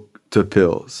Coke to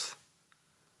pills.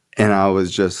 And I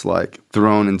was just like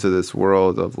thrown into this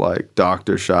world of like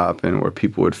doctor shopping where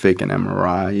people would fake an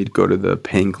MRI. You'd go to the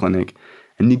pain clinic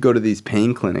And you'd go to these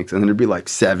pain clinics and there'd be like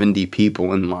 70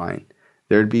 people in line.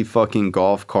 There'd be fucking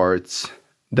golf carts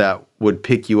that would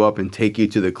pick you up and take you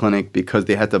to the clinic because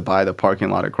they had to buy the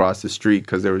parking lot across the street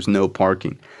because there was no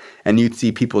parking. And you'd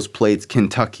see people's plates,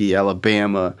 Kentucky,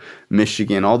 Alabama,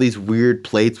 Michigan, all these weird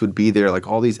plates would be there, like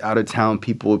all these out-of-town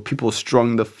people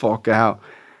strung the fuck out.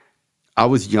 I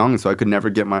was young, so I could never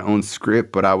get my own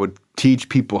script, but I would teach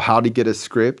people how to get a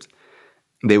script.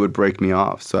 They would break me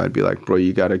off. So I'd be like, bro,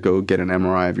 you got to go get an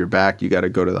MRI of your back. You got to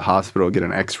go to the hospital, get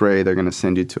an x-ray. They're going to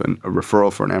send you to a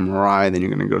referral for an MRI. Then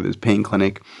you're going to go to this pain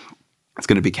clinic. It's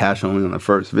going to be cash only on the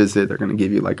first visit. They're going to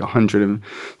give you like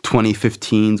 120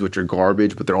 15s, which are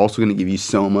garbage, but they're also going to give you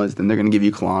somas. Then they're going to give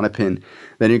you Klonopin.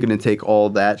 Then you're going to take all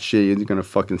that shit. You're going to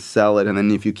fucking sell it. And then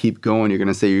if you keep going, you're going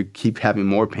to say you keep having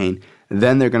more pain.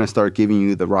 Then they're going to start giving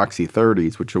you the Roxy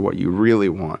 30s, which are what you really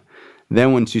want.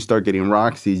 Then once you start getting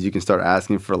Roxys, you can start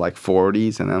asking for like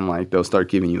 40s, and then like they'll start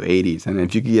giving you 80s. And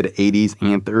if you can get 80s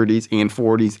and 30s and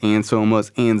 40s and Somas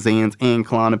and Xans and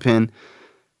Klonopin,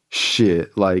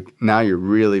 shit, like now you're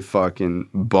really fucking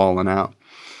balling out.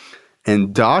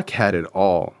 And Doc had it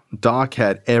all. Doc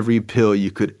had every pill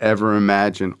you could ever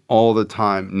imagine all the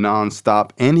time,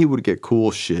 nonstop, and he would get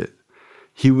cool shit.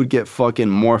 He would get fucking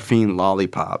morphine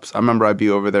lollipops. I remember I'd be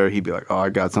over there. He'd be like, oh, I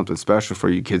got something special for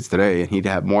you kids today. And he'd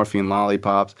have morphine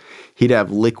lollipops. He'd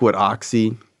have liquid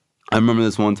oxy. I remember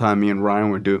this one time me and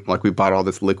Ryan were doing, like, we bought all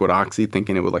this liquid oxy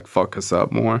thinking it would, like, fuck us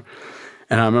up more.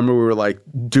 And I remember we were, like,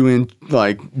 doing,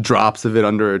 like, drops of it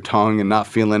under our tongue and not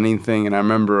feeling anything. And I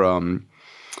remember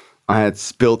I had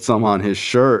spilled some on his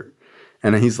shirt.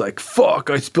 And he's like, fuck,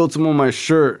 I spilled some on my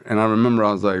shirt. And I remember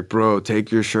I was like, bro,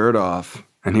 take your shirt off.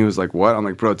 And he was like, what? I'm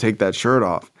like, bro, take that shirt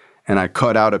off. And I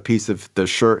cut out a piece of the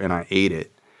shirt and I ate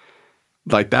it.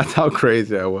 Like, that's how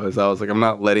crazy I was. I was like, I'm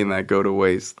not letting that go to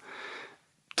waste.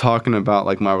 Talking about,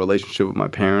 like, my relationship with my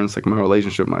parents, like, my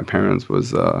relationship with my parents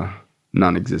was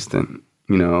non-existent.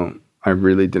 You know, I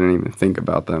really didn't even think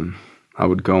about them. I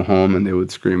would go home and they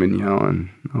would scream and yell and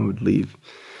I would leave.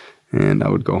 And I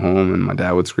would go home and my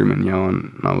dad would scream and yell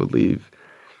and I would leave.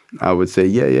 I would say,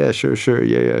 yeah, sure,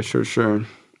 sure.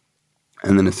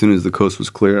 And then as soon as the coast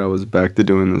was clear, I was back to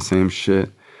doing the same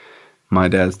shit. My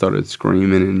dad started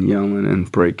screaming and yelling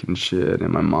and breaking shit,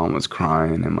 and my mom was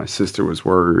crying, and my sister was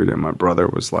worried, and my brother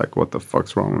was like, what the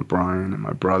fuck's wrong with Bryan? And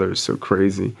my brother is so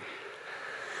crazy.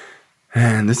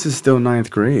 And this is still 9th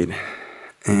grade.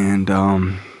 And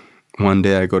one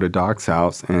day I go to Doc's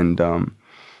house, and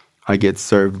I get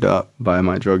served up by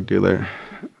my drug dealer,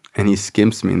 and he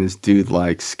skimps me, and this dude,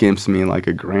 like, skimps me like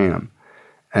a gram.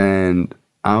 And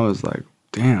I was like,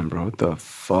 damn, bro, what the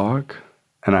fuck?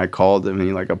 And I called him and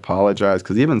he like apologized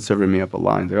because he had been serving me up a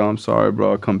line. He's like, oh, I'm sorry,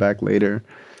 bro, I'll come back later.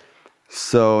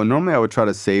 So normally I would try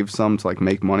to save some to like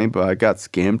make money, but I got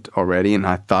skimped already and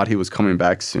I thought he was coming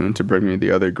back soon to bring me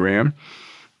the other gram.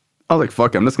 I was like,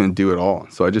 fuck it, I'm just going to do it all.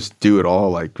 So I just do it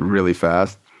all like really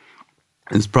fast.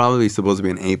 It's probably supposed to be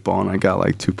an 8-ball and I got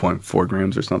like 2.4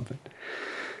 grams or something.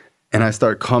 And I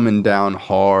start coming down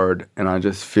hard, and I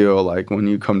just feel like when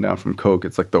you come down from coke,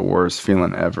 it's like the worst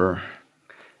feeling ever.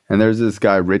 And there's this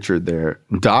guy, Richard, there.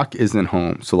 Doc isn't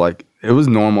home. So, like, it was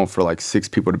normal for, like, 6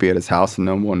 people to be at his house and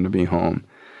no one to be home.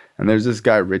 And there's this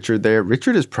guy, Richard, there.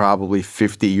 Richard is probably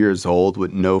 50 years old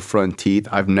with no front teeth.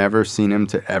 I've never seen him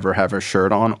to ever have a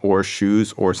shirt on or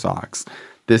shoes or socks.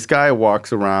 This guy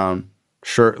walks around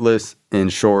shirtless in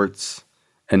shorts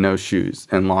and no shoes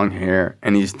and long hair,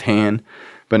 and he's tan.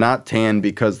 But not tan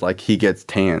because, like, he gets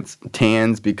tans.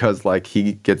 Tans because, like,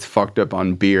 he gets fucked up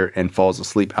on beer and falls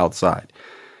asleep outside.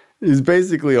 He's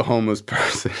basically a homeless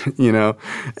person, you know?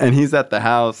 And he's at the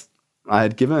house. I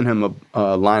had given him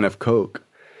a line of Coke.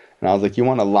 And I was like, you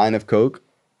want a line of Coke?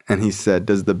 And he said,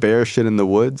 does the bear shit in the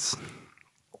woods?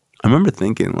 I remember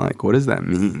thinking, like, what does that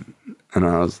mean? And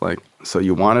I was like, so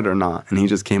you want it or not? And he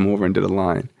just came over and did a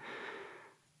line.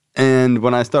 And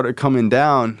when I started coming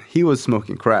down, he was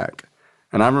smoking crack.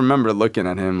 And I remember looking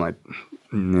at him like,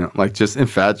 you know, like just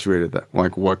infatuated that,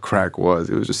 like what crack was.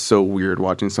 It was just so weird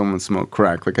watching someone smoke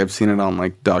crack. Like I've seen it on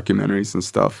like documentaries and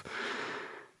stuff.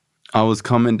 I was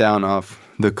coming down off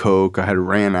the coke. I had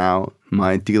ran out.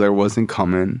 My dealer wasn't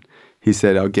coming. He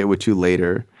said, I'll get with you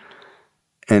later.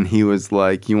 And he was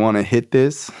like, you want to hit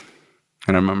this?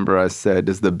 And I remember I said,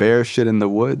 does the bear shit in the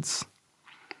woods?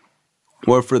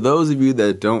 Well, for those of you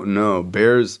that don't know,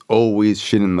 bears always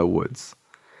shit in the woods.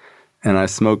 And I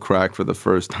smoked crack for the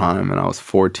first time, and I was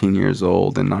 14 years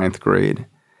old in 9th grade.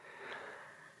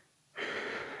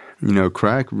 You know,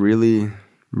 crack really,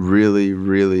 really,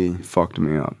 really fucked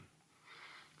me up.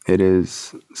 It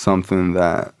is something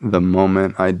that the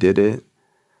moment I did it,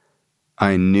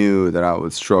 I knew that I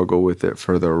would struggle with it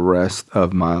for the rest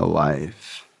of my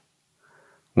life.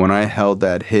 When I held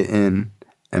that hit in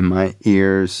and my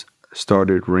ears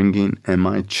started ringing and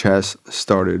my chest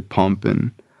started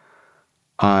pumping,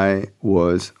 I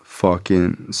was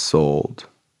fucking sold.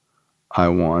 I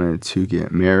wanted to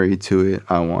get married to it.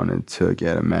 I wanted to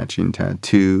get a matching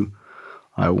tattoo.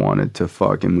 I wanted to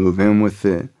fucking move in with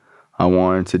it. I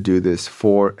wanted to do this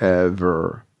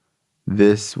forever.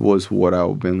 This was what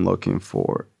I've been looking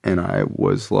for. And I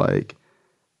was like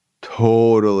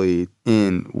totally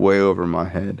in way over my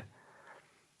head.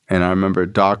 And I remember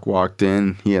Doc walked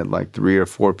in. He had like 3 or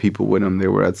 4 people with him. They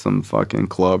were at some fucking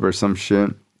club or some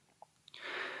shit.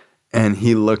 And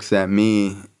he looks at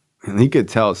me and he could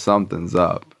tell something's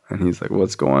up. And he's like,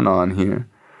 what's going on here?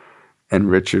 And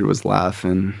Richard was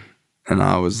laughing. And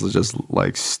I was just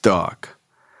like stuck.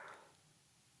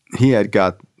 He had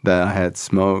got that I had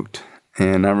smoked.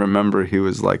 And I remember he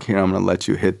was like, here, I'm going to let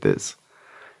you hit this.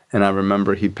 And I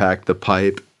remember he packed the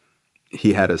pipe.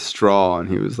 He had a straw and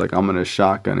he was like, I'm going to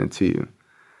shotgun it to you.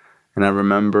 And I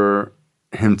remember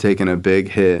him taking a big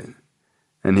hit.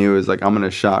 And he was like, I'm going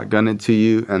to shotgun it to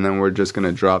you. And then we're just going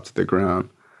to drop to the ground.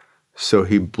 So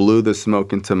he blew the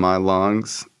smoke into my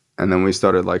lungs. And then we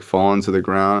started like falling to the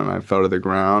ground. And I fell to the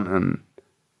ground. And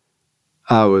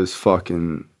I was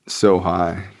fucking so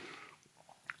high.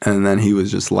 And then he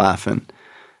was just laughing.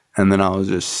 And then I was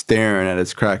just staring at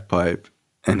his crack pipe.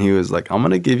 And he was like, I'm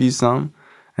going to give you some.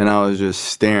 And I was just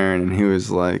staring. And he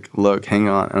was like, look, hang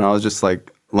on. And I was just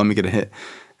like, let me get a hit.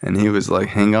 And he was like,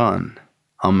 hang on.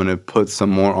 I'm going to put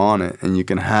some more on it. And you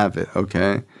can have it,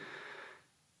 okay?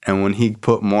 And when he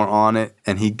put more on it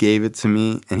and he gave it to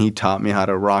me and he taught me how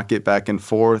to rock it back and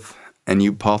forth and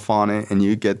you puff on it and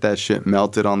you get that shit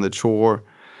melted on the chore.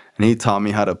 And he taught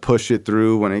me how to push it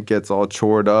through when it gets all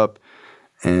chored up.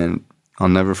 And I'll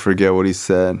never forget what he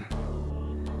said.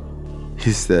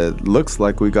 He said, looks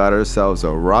like we got ourselves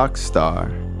a rock star.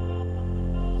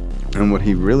 And what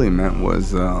he really meant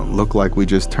was, look like we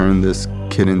just turned this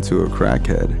kid into a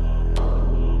crackhead.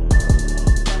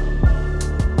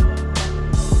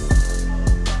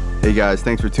 Hey guys,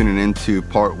 thanks for tuning in to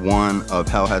part 1 of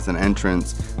Hell Has an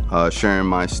Entrance, sharing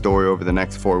my story over the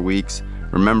next 4 weeks.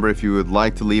 Remember, if you would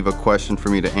like to leave a question for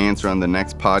me to answer on the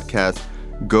next podcast,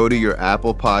 go to your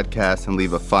Apple Podcast and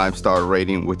leave a 5-star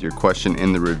rating with your question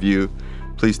in the review.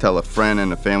 Please tell a friend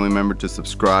and a family member to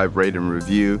subscribe, rate, and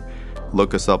review.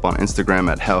 Look us up on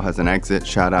Instagram at Hell Has an Exit.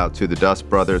 Shout out to the Dust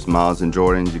Brothers, Miles and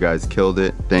Jordan. You guys killed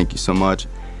it. Thank you so much.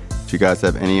 If you guys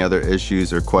have any other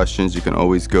issues or questions, you can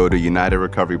always go to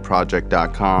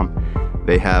UnitedRecoveryProject.com.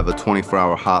 They have a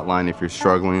 24-hour hotline if you're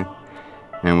struggling.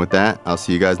 And with that, I'll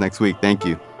see you guys next week. Thank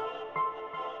you.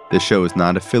 This show is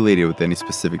not affiliated with any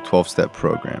specific 12-step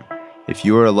program. If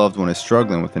you or a loved one is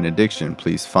struggling with an addiction,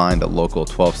 please find a local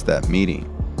 12-step meeting.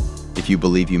 If you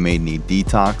believe you may need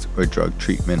detox or drug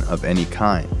treatment of any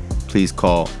kind, please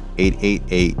call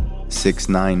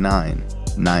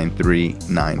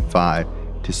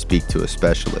 888-699-9395 to speak to a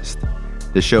specialist.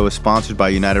 The show is sponsored by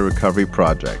United Recovery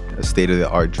Project, a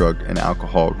state-of-the-art drug and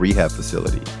alcohol rehab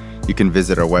facility. You can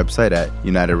visit our website at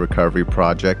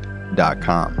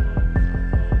UnitedRecoveryProject.com.